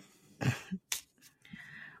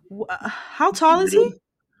 How tall is he?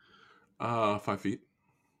 5 feet.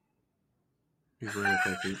 He's right at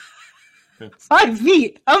 5 feet. Yeah. 5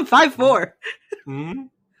 feet? I'm 5'4". Mm-hmm.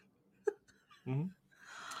 Mm-hmm.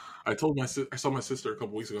 I saw my sister a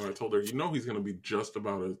couple weeks ago. I told her, he's going to be just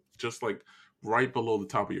like right below the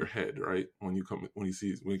top of your head, right? When he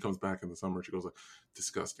comes back in the summer, she goes like,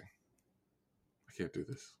 disgusting. I can't do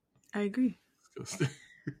this. I agree. Disgusting.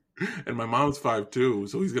 And my mom's 5'2",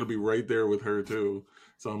 so he's going to be right there with her too.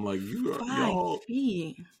 So I'm like, y'all. 5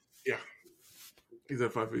 feet. Yeah. He's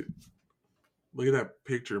at 5 feet. Look at that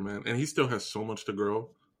picture, man. And he still has so much to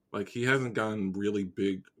grow. Like, he hasn't gotten really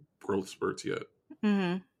big growth spurts yet.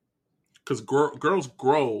 Mm-hmm. Because girls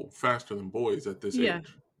grow faster than boys at this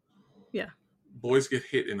age. Yeah. Boys get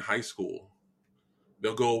hit in high school.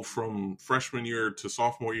 They'll go from freshman year to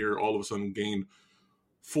sophomore year, all of a sudden gain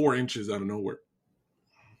 4 inches out of nowhere.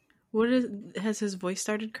 Has his voice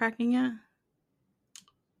started cracking yet?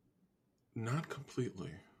 Not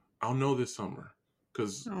completely. I'll know this summer.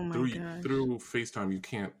 Because through FaceTime, you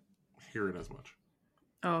can't hear it as much.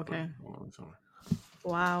 Oh, okay.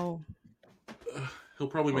 Wow. He'll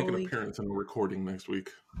probably make an appearance in a recording next week.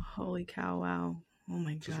 Holy cow, wow. Oh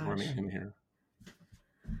my gosh. Just running in here.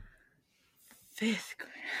 5th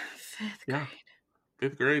grade. Yeah.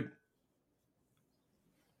 5th grade.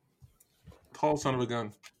 Tall son of a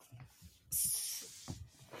gun.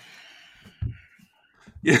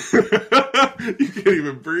 Yeah. You can't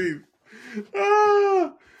even breathe.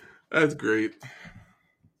 Ah, that's great.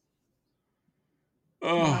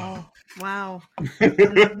 Oh, wow. Wow.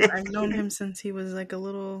 I've known him since he was like a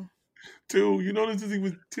little. 2. You noticed since he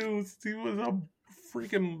was 2. Since he was a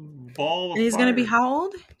freaking ball And of he's gonna be fire. how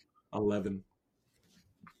old? 11.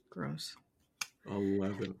 Gross.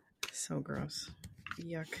 11. So gross.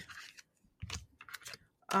 Yuck.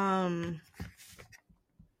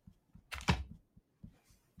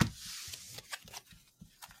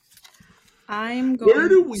 I'm Where going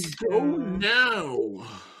do we go to. now?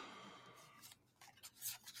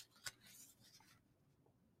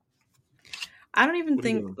 I don't even What are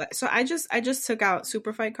you think doing? so. I just took out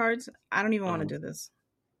super fight cards. I don't even want to do this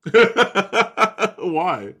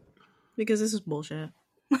Why? because this is bullshit.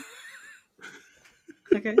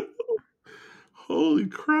 Okay. Holy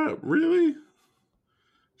crap! Really?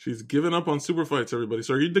 She's given up on super fights, everybody.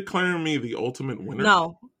 So are you declaring me the ultimate winner?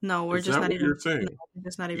 No, no, we're Is just that not what even. you're No, saying? we're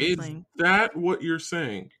just not even Is playing. that what you're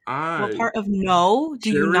saying? What I, part of no do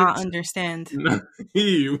you not Jarrett understand?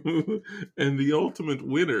 Naive, and the ultimate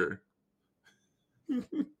winner.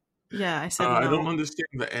 Yeah, I said I don't no. understand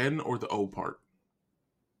the N or the O part.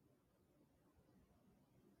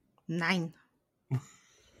 9.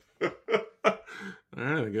 All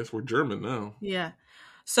right, I guess we're German now. Yeah.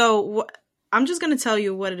 So I'm just gonna tell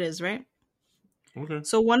you what it is, right? Okay.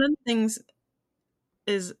 So one of the things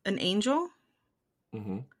is an angel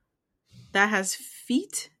Mm-hmm. that has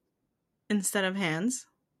feet instead of hands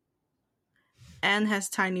and has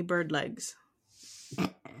tiny bird legs.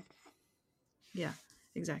 Yeah,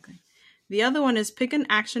 exactly. The other one is pick an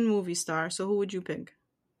action movie star. So who would you pick?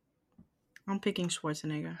 I'm picking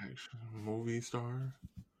Schwarzenegger. Action movie star.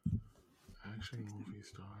 Action movie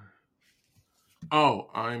star. Oh,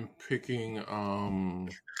 I'm picking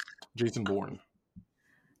Jason Bourne.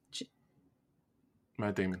 J-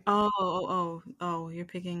 Matt Damon. oh, you're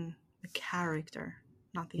picking the character,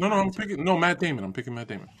 not the No, I'm actor. picking Matt Damon. I'm picking Matt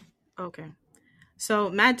Damon. Okay. So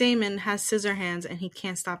Matt Damon has scissor hands and he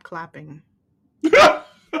can't stop clapping.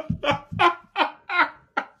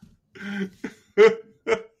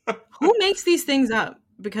 Who makes these things up?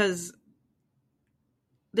 Because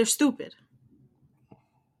they're stupid.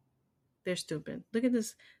 They're stupid. Look at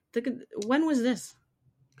this. Look at when was this?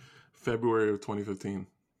 February of 2015.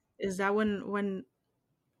 Is that when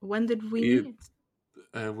did we It meet?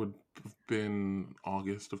 would have been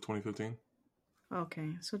August of 2015.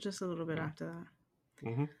 Okay, so just a little bit Yeah. after that.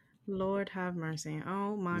 Mm-hmm. Lord have mercy.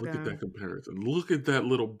 Oh my Look at god. that comparison. Look at that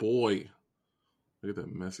little boy. Look at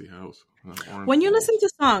that messy house. Orange When you walls. listen to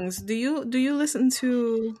songs, do you listen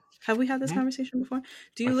to have we had this Hmm? conversation before?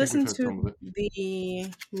 Do I you think we've listen had to some of it.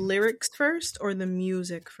 the lyrics first or the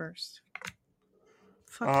music first?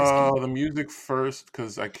 Fuck this game. The music first,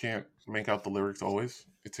 because I can't make out the lyrics always.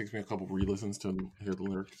 It takes me a couple re-listens to hear the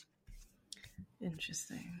lyrics.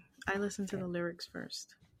 Interesting. I listen to the lyrics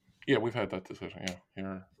first. Yeah, we've had that discussion. Yeah,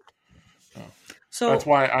 here. So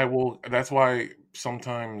That's why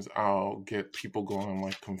sometimes I'll get people going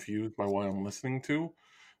like confused by what I'm listening to,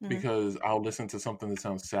 mhm, because I'll listen to something that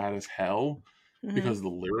sounds sad as hell mhm. because the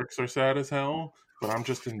lyrics are sad as hell, but I'm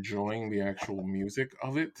just enjoying the actual music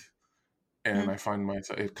of it, and Mhm. I find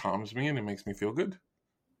myself, it calms me and it makes me feel good.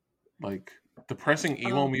 Like depressing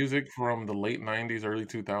emo Oh, music from the late 90s, early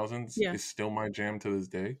 2000s yeah. is still my jam to this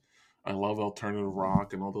day. I love alternative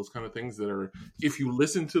rock and all those kind of things that are, if you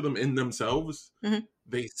listen to them in themselves, Mhm.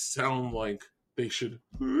 they sound like they should.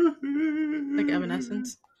 Like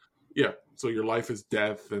Evanescence. Yeah, so your life is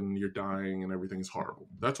death and you're dying and everything's horrible.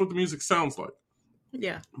 That's what the music sounds like.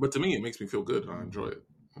 Yeah. But to me, it makes me feel good and I enjoy it.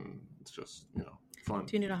 And it's just, fun.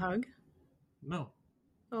 Do you need a hug? No,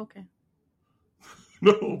 Oh, okay.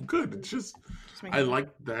 no, I'm good. It's just, Just I making sure. like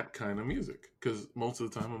that kind of music because most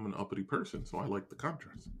of the time I'm an uppity person, so I like the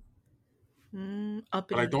contrast.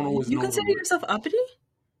 But I Uppity. don't always You know consider the yourself uppity?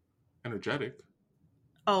 energetic.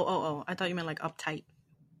 Oh. I thought you meant like uptight.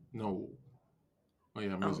 No. Oh,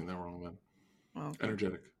 yeah, I'm Oh, using that wrong then. okay.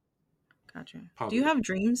 Energetic. Gotcha. Do you Positive. have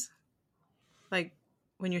dreams? Like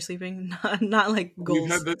when you're sleeping? Not like We've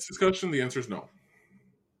had goals. this discussion. The answer is no.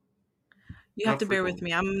 You have Not to bear with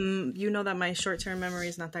frequently. me. You know that my short-term memory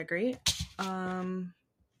is not that great. Um,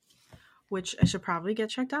 which I should probably get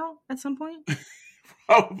checked out at some point.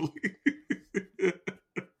 Probably.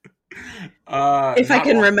 If I Not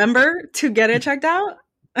can often. remember to get it checked out.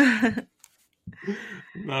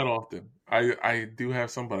 Not often. I do have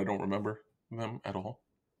some, but I don't remember them at all.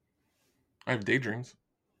 I have daydreams.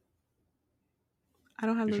 I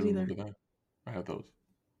don't have You those should either. remember that. I have those.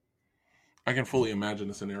 I can fully imagine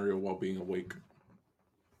a scenario while being awake.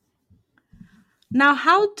 Now,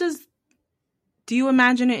 do you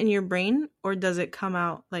imagine it in your brain or does it come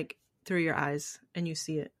out like through your eyes and you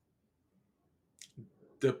see it?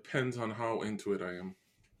 Depends on how into it I am.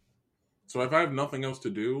 So if I have nothing else to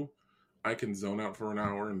do, I can zone out for an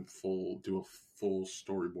hour and do a full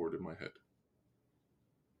storyboard in my head.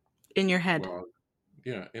 In your head. Well,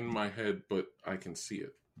 yeah, in my head, but I can see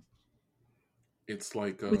it. It's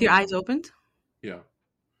like With your eyes opened? yeah.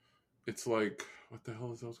 It's like, what the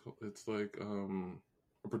hell is that called? It's like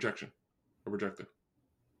a projection. A projector.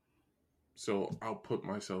 So I'll put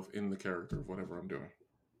myself in the character of whatever I'm doing.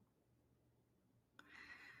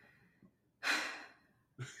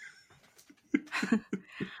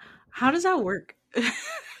 How does that work? I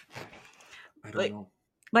don't know.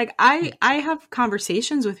 Like I have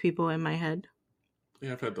conversations with people in my head.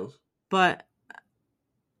 Yeah, I've had those. But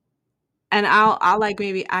and I'll like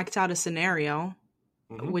maybe act out a scenario,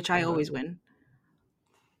 which I always win.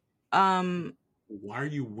 Why are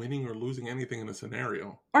you winning or losing anything in a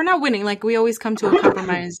scenario? Or not winning, like we always come to a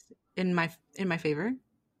compromise in my favor.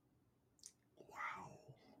 Wow.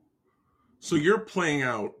 So you're playing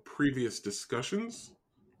out previous discussions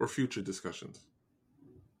or future discussions?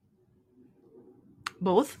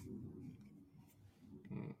 Both.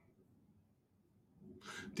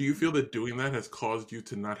 Do you feel that doing that has caused you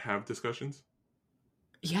to not have discussions?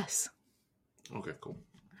 Yes. Okay, cool.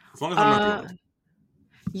 As long as I'm not the only.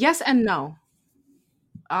 Yes and no.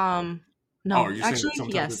 No. Oh, are you saying actually, that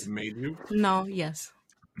sometimes yes. it's made you? No, yes.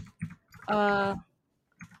 No,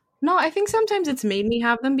 I think sometimes it's made me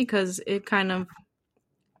have them because it kind of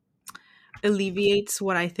alleviates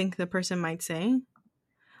what I think the person might say.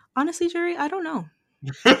 Honestly, Jerry, I don't know.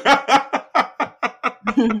 I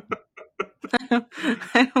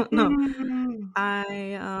don't know.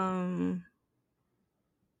 I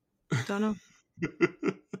don't know.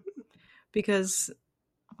 Because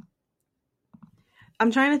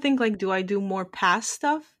I'm trying to think, like, do I do more past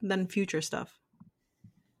stuff than future stuff?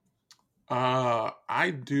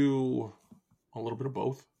 I do a little bit of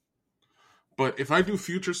both. But if I do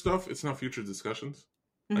future stuff, it's not future discussions.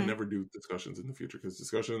 I never do discussions in the future because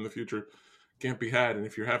discussion in the future can't be had. And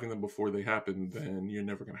if you're having them before they happen, then you're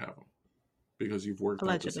never going to have them because you've worked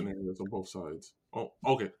out the scenarios on both sides. Oh,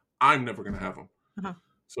 okay. I'm never going to have them.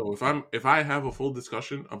 So if I have a full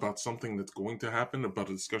discussion about something that's going to happen, about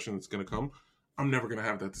a discussion that's going to come, I'm never going to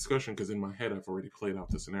have that discussion because in my head I've already played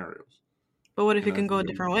out the scenarios. But what if it can go a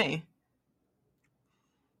different way?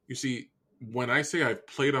 You see, when I say I've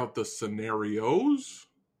played out the scenarios,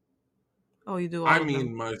 oh, you do. I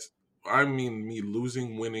mean me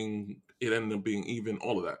losing, winning, it ended up being even,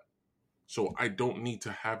 all of that. So I don't need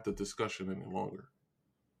to have the discussion any longer.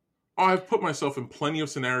 I've put myself in plenty of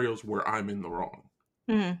scenarios where I'm in the wrong.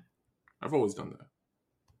 I've always done that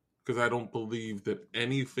because I don't believe that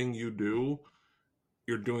anything you do,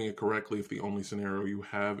 you're doing it correctly if the only scenario you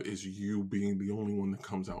have is you being the only one that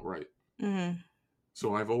comes out right.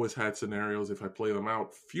 So I've always had scenarios, if I play them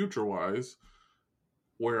out future-wise,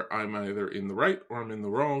 where I'm either in the right or I'm in the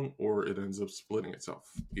wrong, or it ends up splitting itself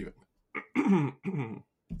evenly.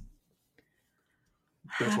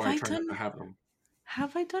 That's why I try not to have them.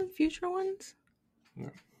 Have I done future ones? No.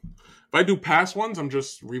 If I do past ones, I'm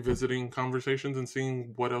just revisiting conversations and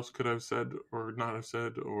seeing what else could I have said or not have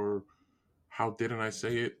said, or how didn't I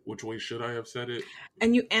say it? Which way should I have said it?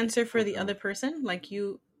 And you answer for the other person? Like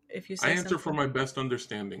if you say I answer for my best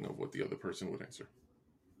understanding of what the other person would answer.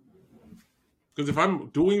 Because if I'm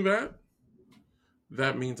doing that,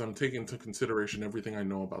 that means I'm taking into consideration everything I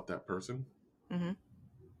know about that person. And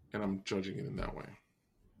I'm judging it in that way.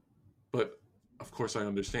 But, of course, I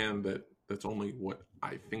understand that that's only what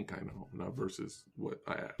I think I know, not versus what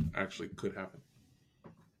I actually could happen.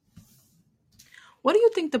 What do you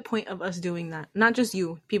think the point of us doing that, not just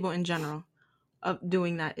you, people in general, of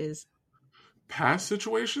doing that is? Past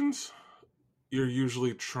situations, you're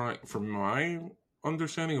usually trying, from my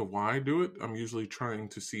understanding of why I do it, I'm usually trying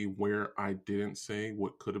to see where I didn't say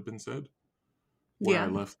what could have been said, where I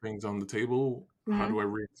left things on the table. How do I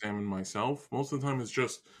re-examine myself? Most of the time it's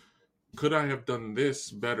just, could I have done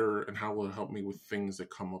this better, and how will it help me with things that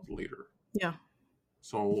come up later? Yeah.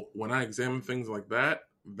 So when I examine things like that,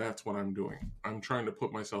 that's what I'm doing. I'm trying to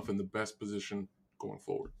put myself in the best position going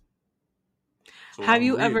forward. So have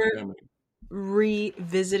you ever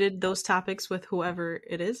revisited those topics with whoever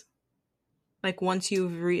it is? Like once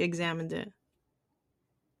you've re-examined it?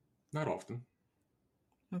 Not often.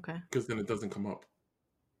 Okay. Because then it doesn't come up.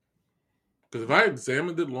 Because if I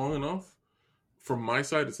examined it long enough, from my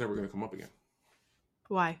side, it's never going to come up again.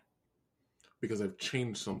 Why? Because I've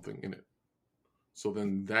changed something in it. So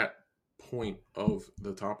then that point of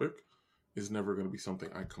the topic is never going to be something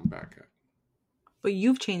I come back at. But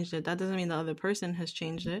you've changed it. That doesn't mean the other person has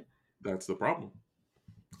changed it. That's the problem.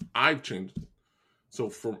 I've changed it.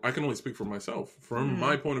 So I can only speak for myself. From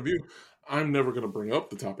my point of view, I'm never going to bring up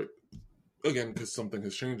the topic Again, because something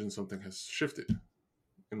has changed and something has shifted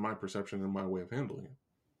in my perception and my way of handling it.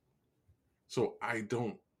 So I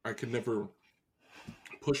can never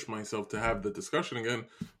push myself to have the discussion again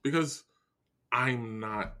because I'm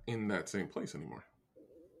not in that same place anymore.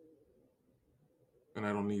 And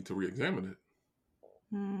I don't need to re-examine it.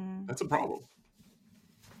 That's a problem.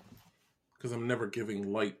 Because I'm never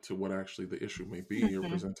giving light to what actually the issue may be or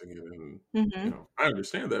presenting it. And, Mm-hmm. I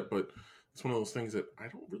understand that, but it's one of those things that I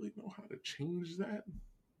don't really know how to change that.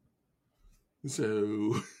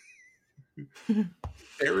 So,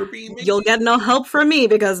 therapy, maybe? You'll get no help from me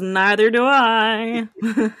because neither do I.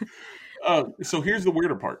 So here's the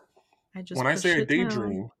weirder part. I just When I say I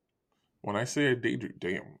daydream,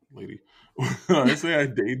 damn, lady. When I say I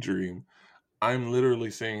daydream, I'm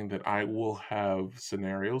literally saying that I will have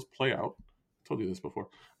scenarios play out. I told you this before.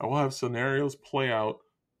 I will have scenarios play out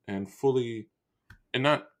and fully, and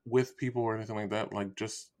not with people or anything like that, like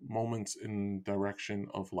just moments in direction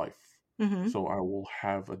of life. Mm-hmm. So I will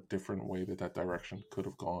have a different way that direction could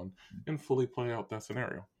have gone and fully play out that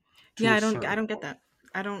scenario. Yeah, I don't get that.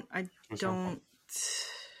 I don't.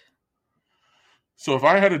 So if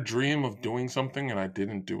I had a dream of doing something and I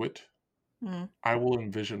didn't do it, I will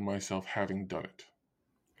envision myself having done it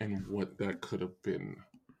and what that could have been.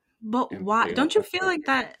 But why? Don't you feel like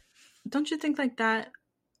that? Don't you think like that?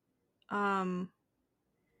 I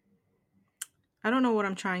don't know what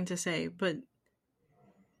I'm trying to say, but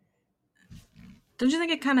don't you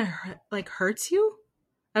think it kind of like hurts you?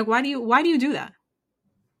 Like, why do you do that?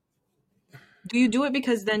 Do you do it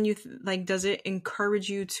because then you like? Does it encourage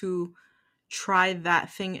you to try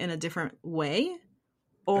that thing in a different way?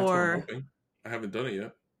 Or that's what I'm hoping. I haven't done it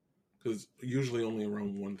yet because usually only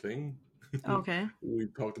around one thing. Okay.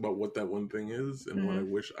 We've talked about what that one thing is and what I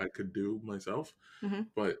wish I could do myself,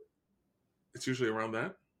 but it's usually around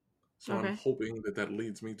that. So I'm hoping that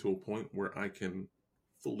leads me to a point where I can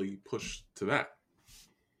fully push to that.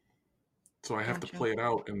 So I have to play it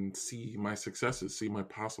out and see my successes, see my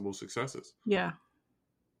possible successes. Yeah.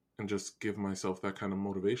 And just give myself that kind of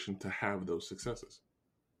motivation to have those successes.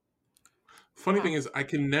 Funny thing is, I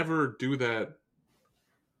can never do that.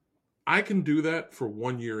 I can do that for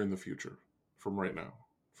 1 year in the future from right now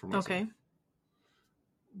for myself. Okay.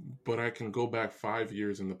 But I can go back 5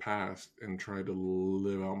 years in the past and try to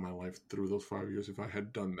live out my life through those 5 years if I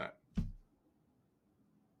had done that.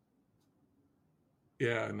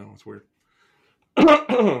 Yeah, I know, it's weird.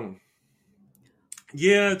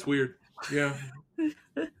 Yeah, it's weird. Yeah.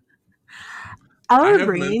 I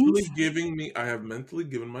have mentally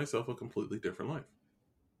given myself a completely different life.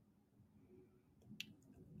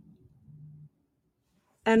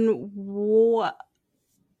 And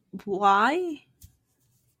why?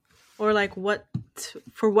 Or like what?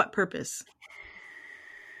 For what purpose?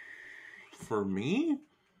 For me?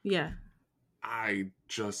 Yeah. I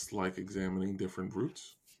just like examining different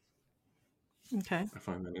routes. Okay. I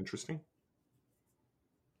find that interesting.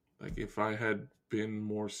 Like if I had been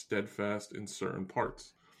more steadfast in certain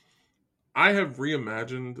parts. I have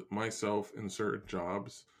reimagined myself in certain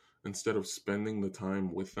jobs instead of spending the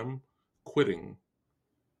time with them, quitting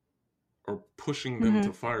or pushing them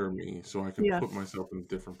to fire me so I can put myself in a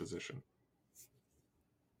different position.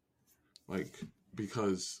 Like,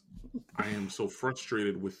 because I am so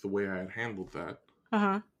frustrated with the way I had handled that,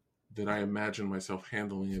 that I imagine myself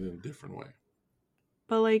handling it in a different way.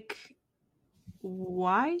 But like,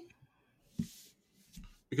 why?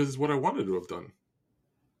 Because it's what I wanted to have done.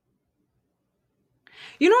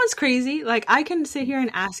 You know what's crazy? Like, I can sit here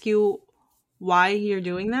and ask you why you're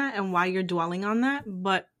doing that and why you're dwelling on that,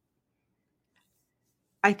 but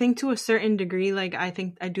I think to a certain degree, like, I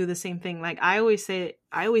think I do the same thing. Like, I always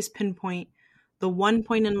pinpoint the one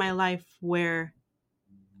point in my life where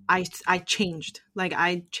I changed. Like,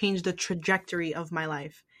 I changed the trajectory of my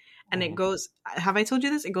life. And it goes, have I told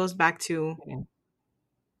you this? It goes back to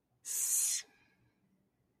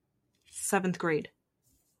 7th grade.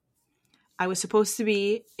 I was supposed to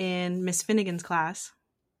be in Miss Finnegan's class.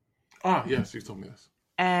 Ah, yes, you told me this.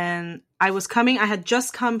 And I had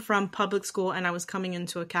just come from public school and I was coming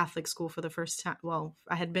into a Catholic school for the first time. Well,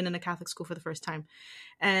 I had been in a Catholic school for the first time.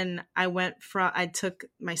 And I took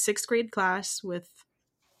my 6th grade class with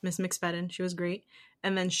Miss McSpadden. She was great.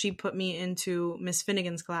 And then she put me into Miss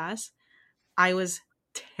Finnegan's class. I was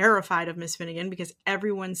terrified of Miss Finnegan because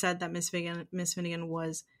everyone said that Miss Finnegan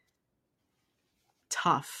was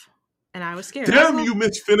tough. And I was scared. Damn you,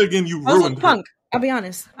 Miss Finnegan, you ruined her. Punk. I'll be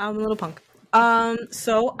honest. I'm a little punk.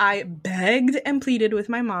 So I begged and pleaded with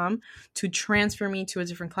my mom to transfer me to a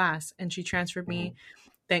different class. And she transferred me,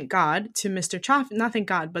 thank God, to Mr. Choff. Not thank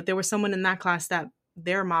God, but there was someone in that class that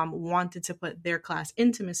their mom wanted to put their class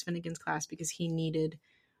into Miss Finnegan's class because he needed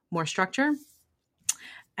more structure.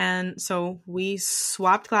 And so we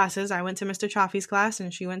swapped classes. I went to Mr. Chaffee's class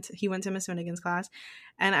and he went to Miss Finnegan's class.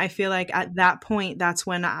 And I feel like at that point, that's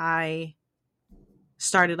when I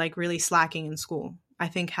started like really slacking in school. I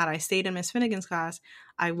think had I stayed in Miss Finnegan's class,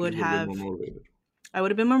 I You would would have been have more motivated. I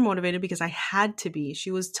would have been more motivated because I had to be. She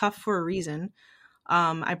was tough for a reason.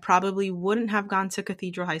 I probably wouldn't have gone to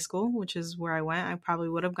Cathedral High School, which is where I went. I probably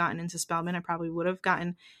would have gotten into Spelman. I probably would have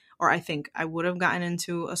gotten, or I think I would have gotten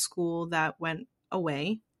into a school that went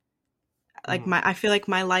away. Like Mhm. I feel like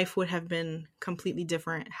my life would have been completely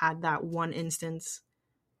different had that one instance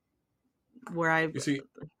where I. You see,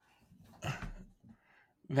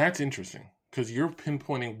 that's interesting because you're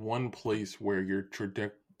pinpointing one place where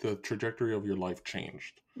the trajectory of your life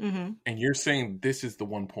changed, Mm-hmm. and you're saying this is the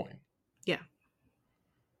one point. Yeah.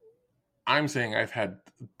 I'm saying I've had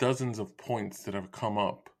dozens of points that have come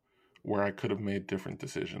up where I could have made different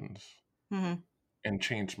decisions Mm-hmm. and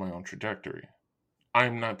changed my own trajectory.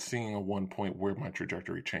 I'm not seeing a one point where my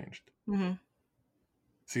trajectory changed. Mm-hmm.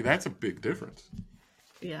 See, that's a big difference.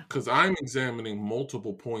 Yeah. Because I'm examining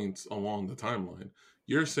multiple points along the timeline.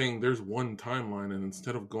 You're saying there's one timeline, and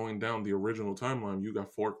instead of going down the original timeline, you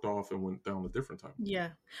got forked off and went down a different timeline. Yeah.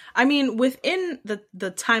 I mean, within the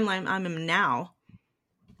timeline I'm in now,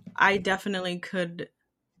 I definitely could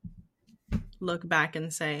look back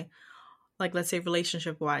and say, like, let's say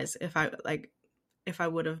relationship wise, if I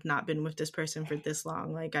would have not been with this person for this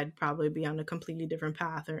long, like I'd probably be on a completely different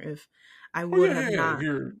path, or if I Oh would yeah, have yeah,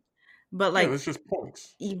 yeah. not. But like That's just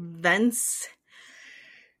points. events,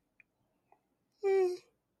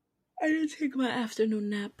 I didn't take my afternoon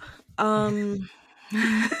nap.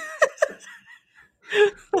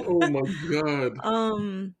 Oh my god,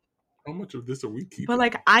 um, how much of this are we but keeping?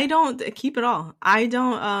 like I don't keep it all. I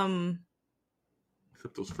don't.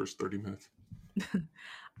 Except those first 30 minutes.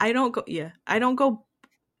 I don't go. Yeah, I don't go.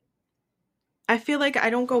 I feel like I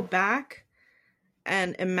don't go back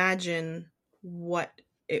and imagine what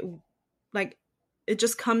it like. It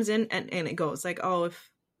just comes in and it goes like, oh, if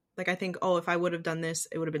like I think, oh, if I would have done this,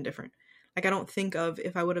 it would have been different. Like I don't think of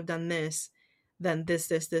if I would have done this, then this,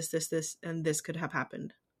 and this could have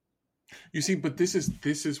happened. You see, but this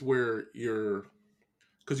is where you're,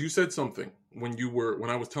 because you said something when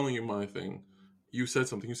I was telling you my thing. You said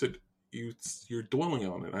something. You said you're dwelling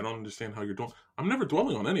on it. I don't understand how you're doing. I'm never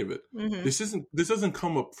dwelling on any of it. Mm-hmm. This doesn't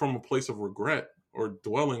come up from a place of regret or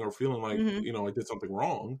dwelling or feeling like Mm-hmm. I did something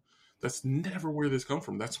wrong. That's never where this come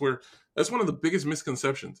from. That's one of the biggest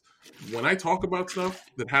misconceptions. When I talk about stuff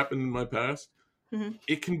that happened in my past, Mm-hmm.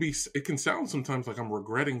 it can sound sometimes like I'm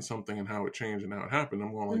regretting something and how it changed and how it happened.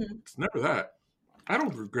 I'm going like, Mm-hmm. it's never that. I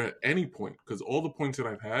don't regret any point because all the points that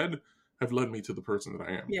I've had have led me to the person that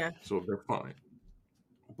I am. Yeah. So they're fine.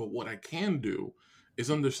 But what I can do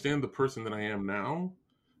is understand the person that I am now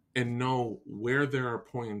and know where there are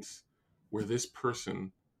points where this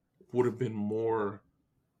person would have been more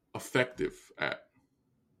effective at.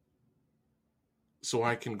 So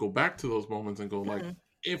I can go back to those moments and go like, Mm-hmm.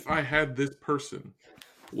 if I had this person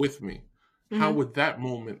with me, how Mm-hmm. would that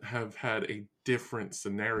moment have had a different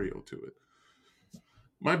scenario to it?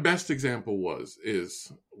 My best example was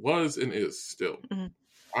and is still. Mm-hmm.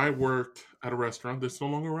 I worked at a restaurant that's no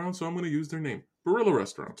longer around, so I'm going to use their name. Barilla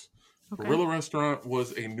Restaurants. Okay. Barilla Restaurant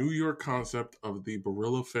was a New York concept of the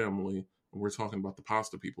Barilla family. And we're talking about the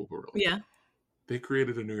pasta people, Barilla. Yeah. They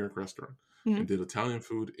created a New York restaurant Mm-hmm. and did Italian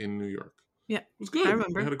food in New York. Yeah. It was I good. They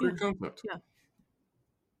remember. had a Yeah. great concept. Yeah.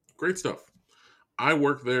 Great stuff. I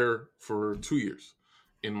worked there for 2 years.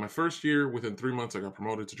 In my first year, within 3 months, I got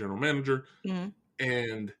promoted to general manager. Mm-hmm.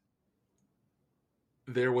 And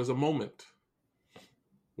there was a moment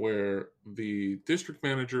where the district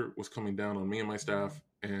manager was coming down on me and my staff.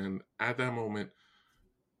 And at that moment,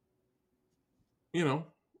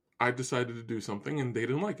 I decided to do something and they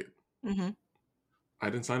didn't like it. Mm-hmm. I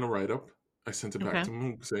didn't sign a write up. I sent it back Okay. to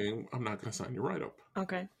them saying, I'm not going to sign your write up.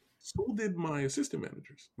 Okay. So did my assistant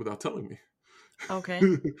managers without telling me. Okay.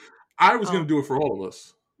 I was going Oh. to do it for all of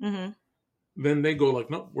us. Mm-hmm. Then they go like,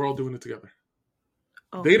 nope, we're all doing it together.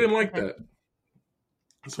 Oh. They didn't like Okay. that.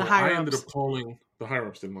 So The I higher ended ups. up calling, the higher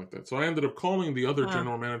ups didn't like that. So I ended up calling the other Uh,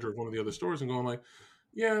 general manager of one of the other stores and going like,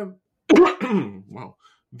 yeah, wow,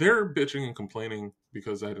 they're bitching and complaining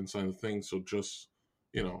because I didn't sign the thing. So just,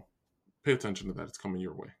 pay attention to that. It's coming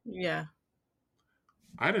your way. yeah.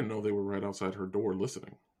 I didn't know they were right outside her door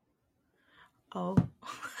listening. Oh. And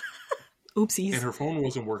Oopsies. her phone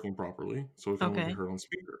wasn't working properly, so it can only be Okay. heard on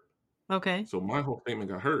speaker. Okay. So my whole statement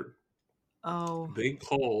got heard. Oh. They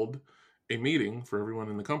called a meeting for everyone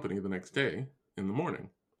in the company the next day in the morning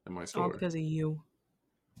at my All store. because of you.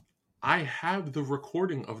 I have the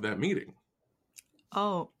recording of that meeting.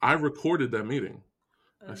 Oh, I recorded that meeting.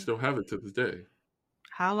 I still have it to this day.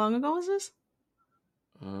 how long ago was this?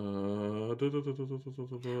 Why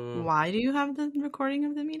do you have the recording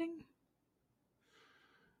of the meeting?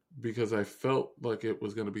 Because I felt like it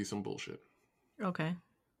was going to be some bullshit. Okay.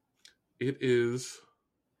 It is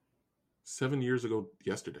 7 years ago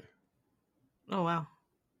yesterday. Oh, wow.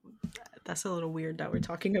 That's a little weird that we're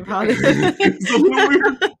talking about it. It's a little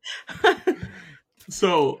weird.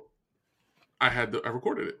 So I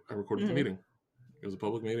recorded it. I recorded the meeting. It was a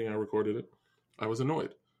public meeting. I recorded it. I was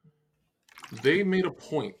annoyed. They made a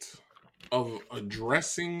point of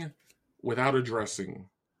without addressing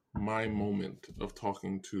my moment of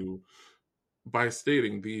talking to, by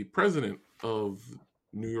stating the president of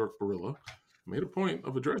New York Gorilla made a point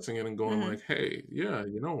of addressing it and going like, hey, yeah,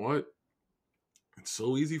 you know what? It's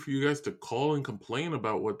so easy for you guys to call and complain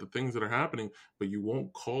about what the things that are happening, but you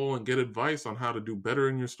won't call and get advice on how to do better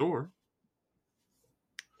in your store.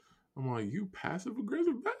 I'm like, you passive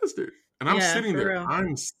aggressive bastard. And I'm sitting there, real.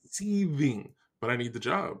 I'm seething, but I need the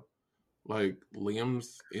job. Like,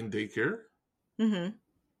 Liam's in daycare.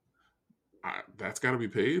 That's got to be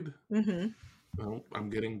paid. I'm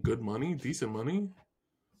getting good money, decent money.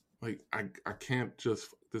 Like, I can't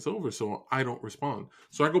just fuck this over, so I don't respond.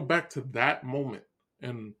 So I go back to that moment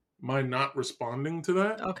and my not responding to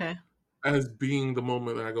that as being the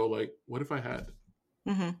moment that I go like, what if I had?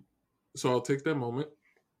 So I'll take that moment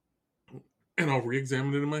and I'll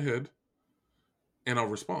re-examine it in my head and I'll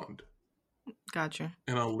respond. Gotcha.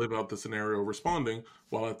 And I'll live out the scenario responding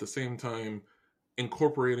while at the same time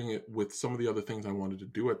incorporating it with some of the other things I wanted to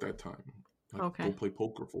do at that time. Like go play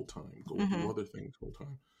poker full time, go do other things full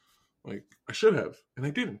time. Like I should have, and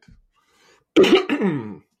I didn't.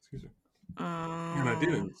 Excuse me. And I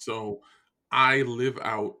didn't. So I live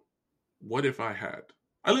out what if I had.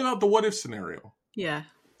 I live out the what if scenario. Yeah.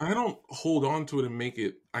 I don't hold on to it and make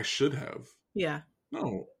it I should have. Yeah.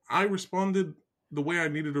 No, I responded the way I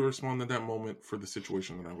needed to respond at that moment for the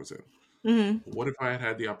situation that I was in. What if I had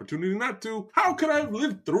had the opportunity not to? How could I have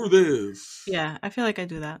lived through this? Yeah, I feel like I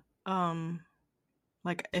do that.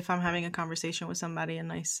 Like if I'm having a conversation with somebody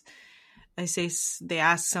and I say they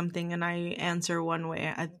ask something and I answer one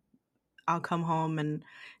way, I'll come home and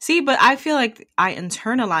see. But I feel like I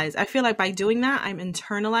feel like by doing that, I'm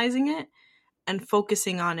internalizing it and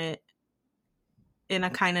focusing on it in a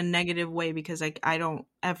kind of negative way because I don't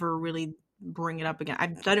ever really bring it up again.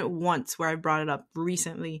 I've done it once where I brought it up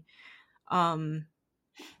recently,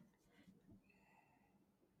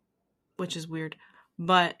 which is weird,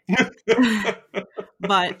 but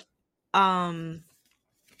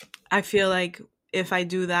I feel like if I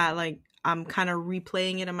do that, like I'm kind of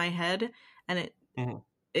replaying it in my head, and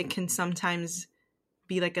it can sometimes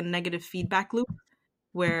be like a negative feedback loop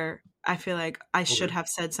where I feel like I should have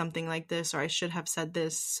said something like this, or I should have said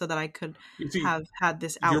this so that I could have had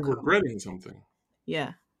this outcome. You're regretting something.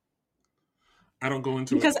 Yeah. I don't go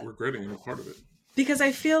into it regretting any part of it. Because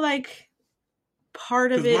I feel like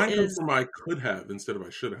part of it mine is... comes from I could have instead of I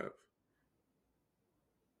should have.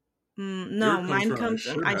 No, mine comes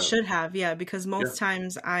from I should have, yeah, because most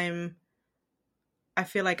times I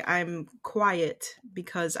feel like I'm quiet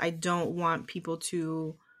because I don't want people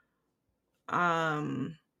to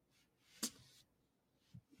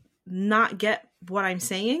not get what I'm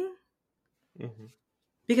saying.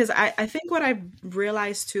 Because I think what I've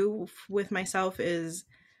realized too with myself is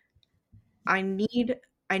I need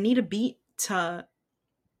a beat to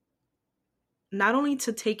not only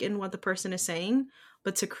to take in what the person is saying,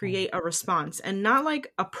 but to create a response, and not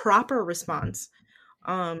like a proper response.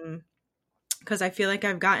 Because I feel like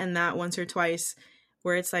I've gotten that once or twice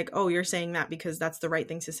where it's like, oh, you're saying that because that's the right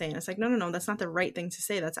thing to say. And it's like, no, that's not the right thing to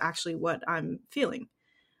say. That's actually what I'm feeling.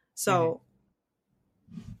 So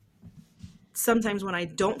sometimes when I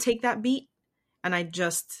don't take that beat and I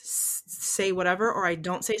just say whatever, or I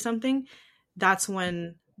don't say something, that's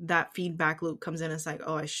when that feedback loop comes in. It's like,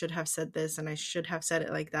 oh, I should have said this and I should have said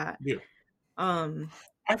it like that. Yeah.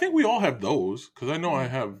 I think we all have those, because I know I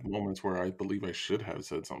have moments where I believe I should have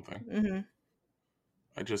said something.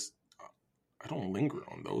 I don't linger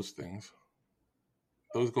on those things.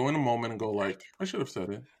 Those go in a moment and go like, I should have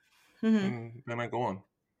said it. And then I go on.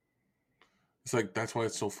 It's like, that's why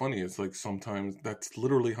it's so funny. It's like sometimes that's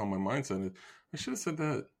literally how my mindset is. I should have said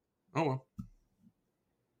that. Oh well.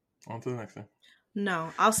 On to the next thing.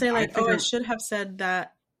 No, I'll say like, I should have said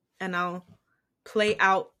that, and I'll play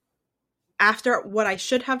out after what I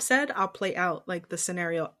should have said. I'll play out like the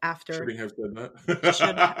scenario after. Shouldn't have said that.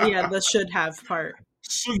 The should have part.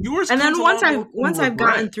 So yours, and then once I've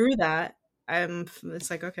gotten through that,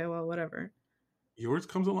 it's like, okay, well, whatever. Yours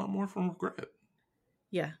comes a lot more from regret.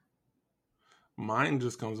 Yeah. Mine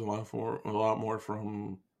just comes a lot more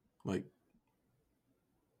from like,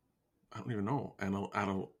 I don't even know,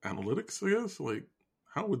 analytics, I guess. Like,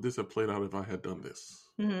 how would this have played out if I had done this?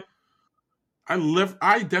 Mm-hmm.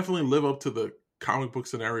 I definitely live up to the comic book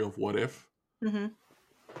scenario of what if. Mm-hmm.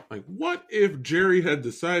 Like, what if Jerry had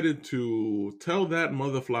decided to tell that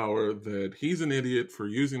mother flower that he's an idiot for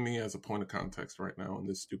using me as a point of context right now in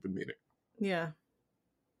this stupid meeting? Yeah.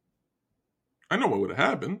 I know what would have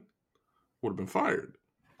happened. Would have been fired.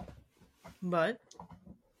 But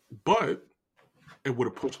it would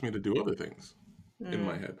have pushed me to do other things in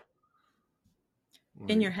my head. Like,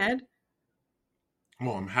 in your head?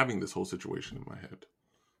 Well, I'm having this whole situation in my head.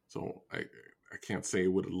 So I can't say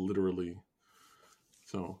it would have literally.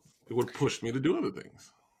 So it would have pushed me to do other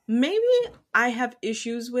things. Maybe I have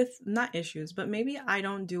not issues, but maybe I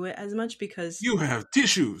don't do it as much because... You have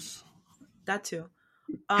tissues. That too.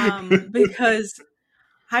 Because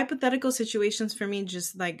hypothetical situations for me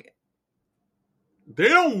just like... They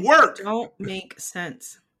don't work. Don't make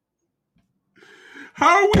sense.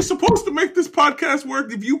 How are we supposed to make this podcast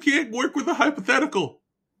work if you can't work with a hypothetical?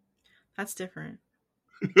 That's different.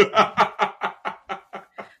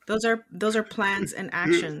 Those are plans and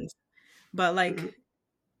actions. But like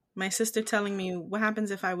my sister telling me, what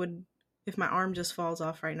happens if my arm just falls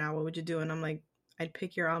off right now? What would you do? And I'm like, I'd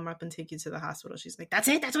pick your arm up and take you to the hospital. She's like, that's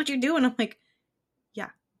it? That's what you do? And I'm like, yeah.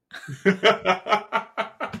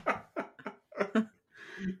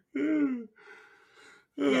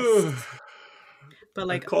 Yes. But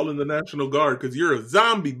like, calling the National Guard because you're a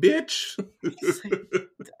zombie, bitch.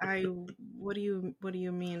 Like, what do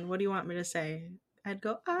you mean? What do you want me to say? I'd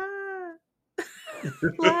go,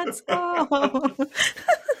 let's go. I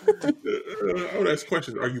would ask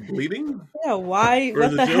questions. Are you bleeding? Yeah, why?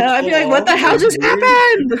 What the hell? I'd be like, what the hell just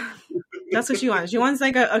happened? That's what she wants. She wants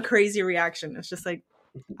like a crazy reaction. It's just like,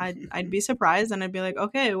 I'd be surprised and I'd be like,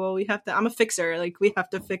 okay, well, I'm a fixer. Like, we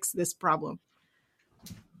have to fix this problem.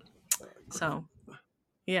 So,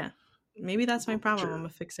 yeah. Maybe that's my problem. Sure. I'm a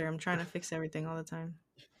fixer. I'm trying to fix everything all the time.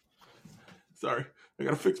 Sorry. I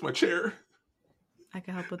gotta fix my chair. I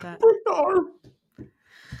can help with that. Break the arm.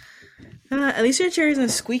 At least your chair isn't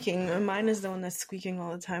squeaking. Mine is the one that's squeaking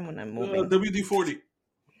all the time when I'm moving. WD-40.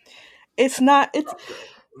 It's not. It's...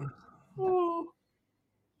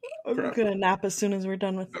 I'm gonna nap as soon as we're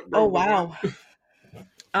done with... Oh, wow.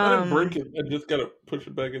 I didn't break it. I just gotta push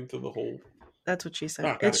it back into the hole. That's what she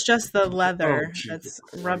said. It's just the leather that's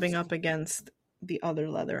rubbing up against the other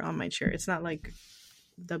leather on my chair. It's not like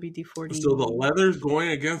WD-40. So the leather's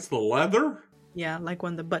going against the leather? Yeah, like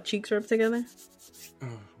when the butt cheeks rub together. Oh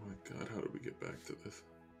my god, how did we get back to this?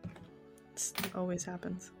 It always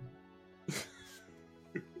happens.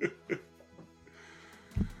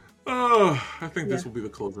 I think this will be the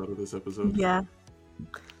closeout of this episode. Yeah.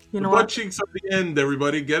 You know what? Butt cheeks are the end,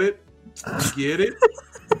 everybody. Get it? Get it?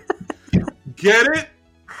 Get it?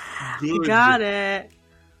 Good. Got it.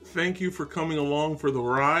 Thank you for coming along for the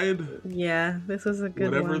ride. Yeah, this was a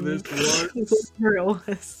good Whatever one. This was. Whatever it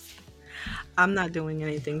was. I'm not doing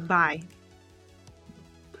anything. Bye.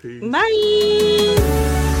 Peace. Bye.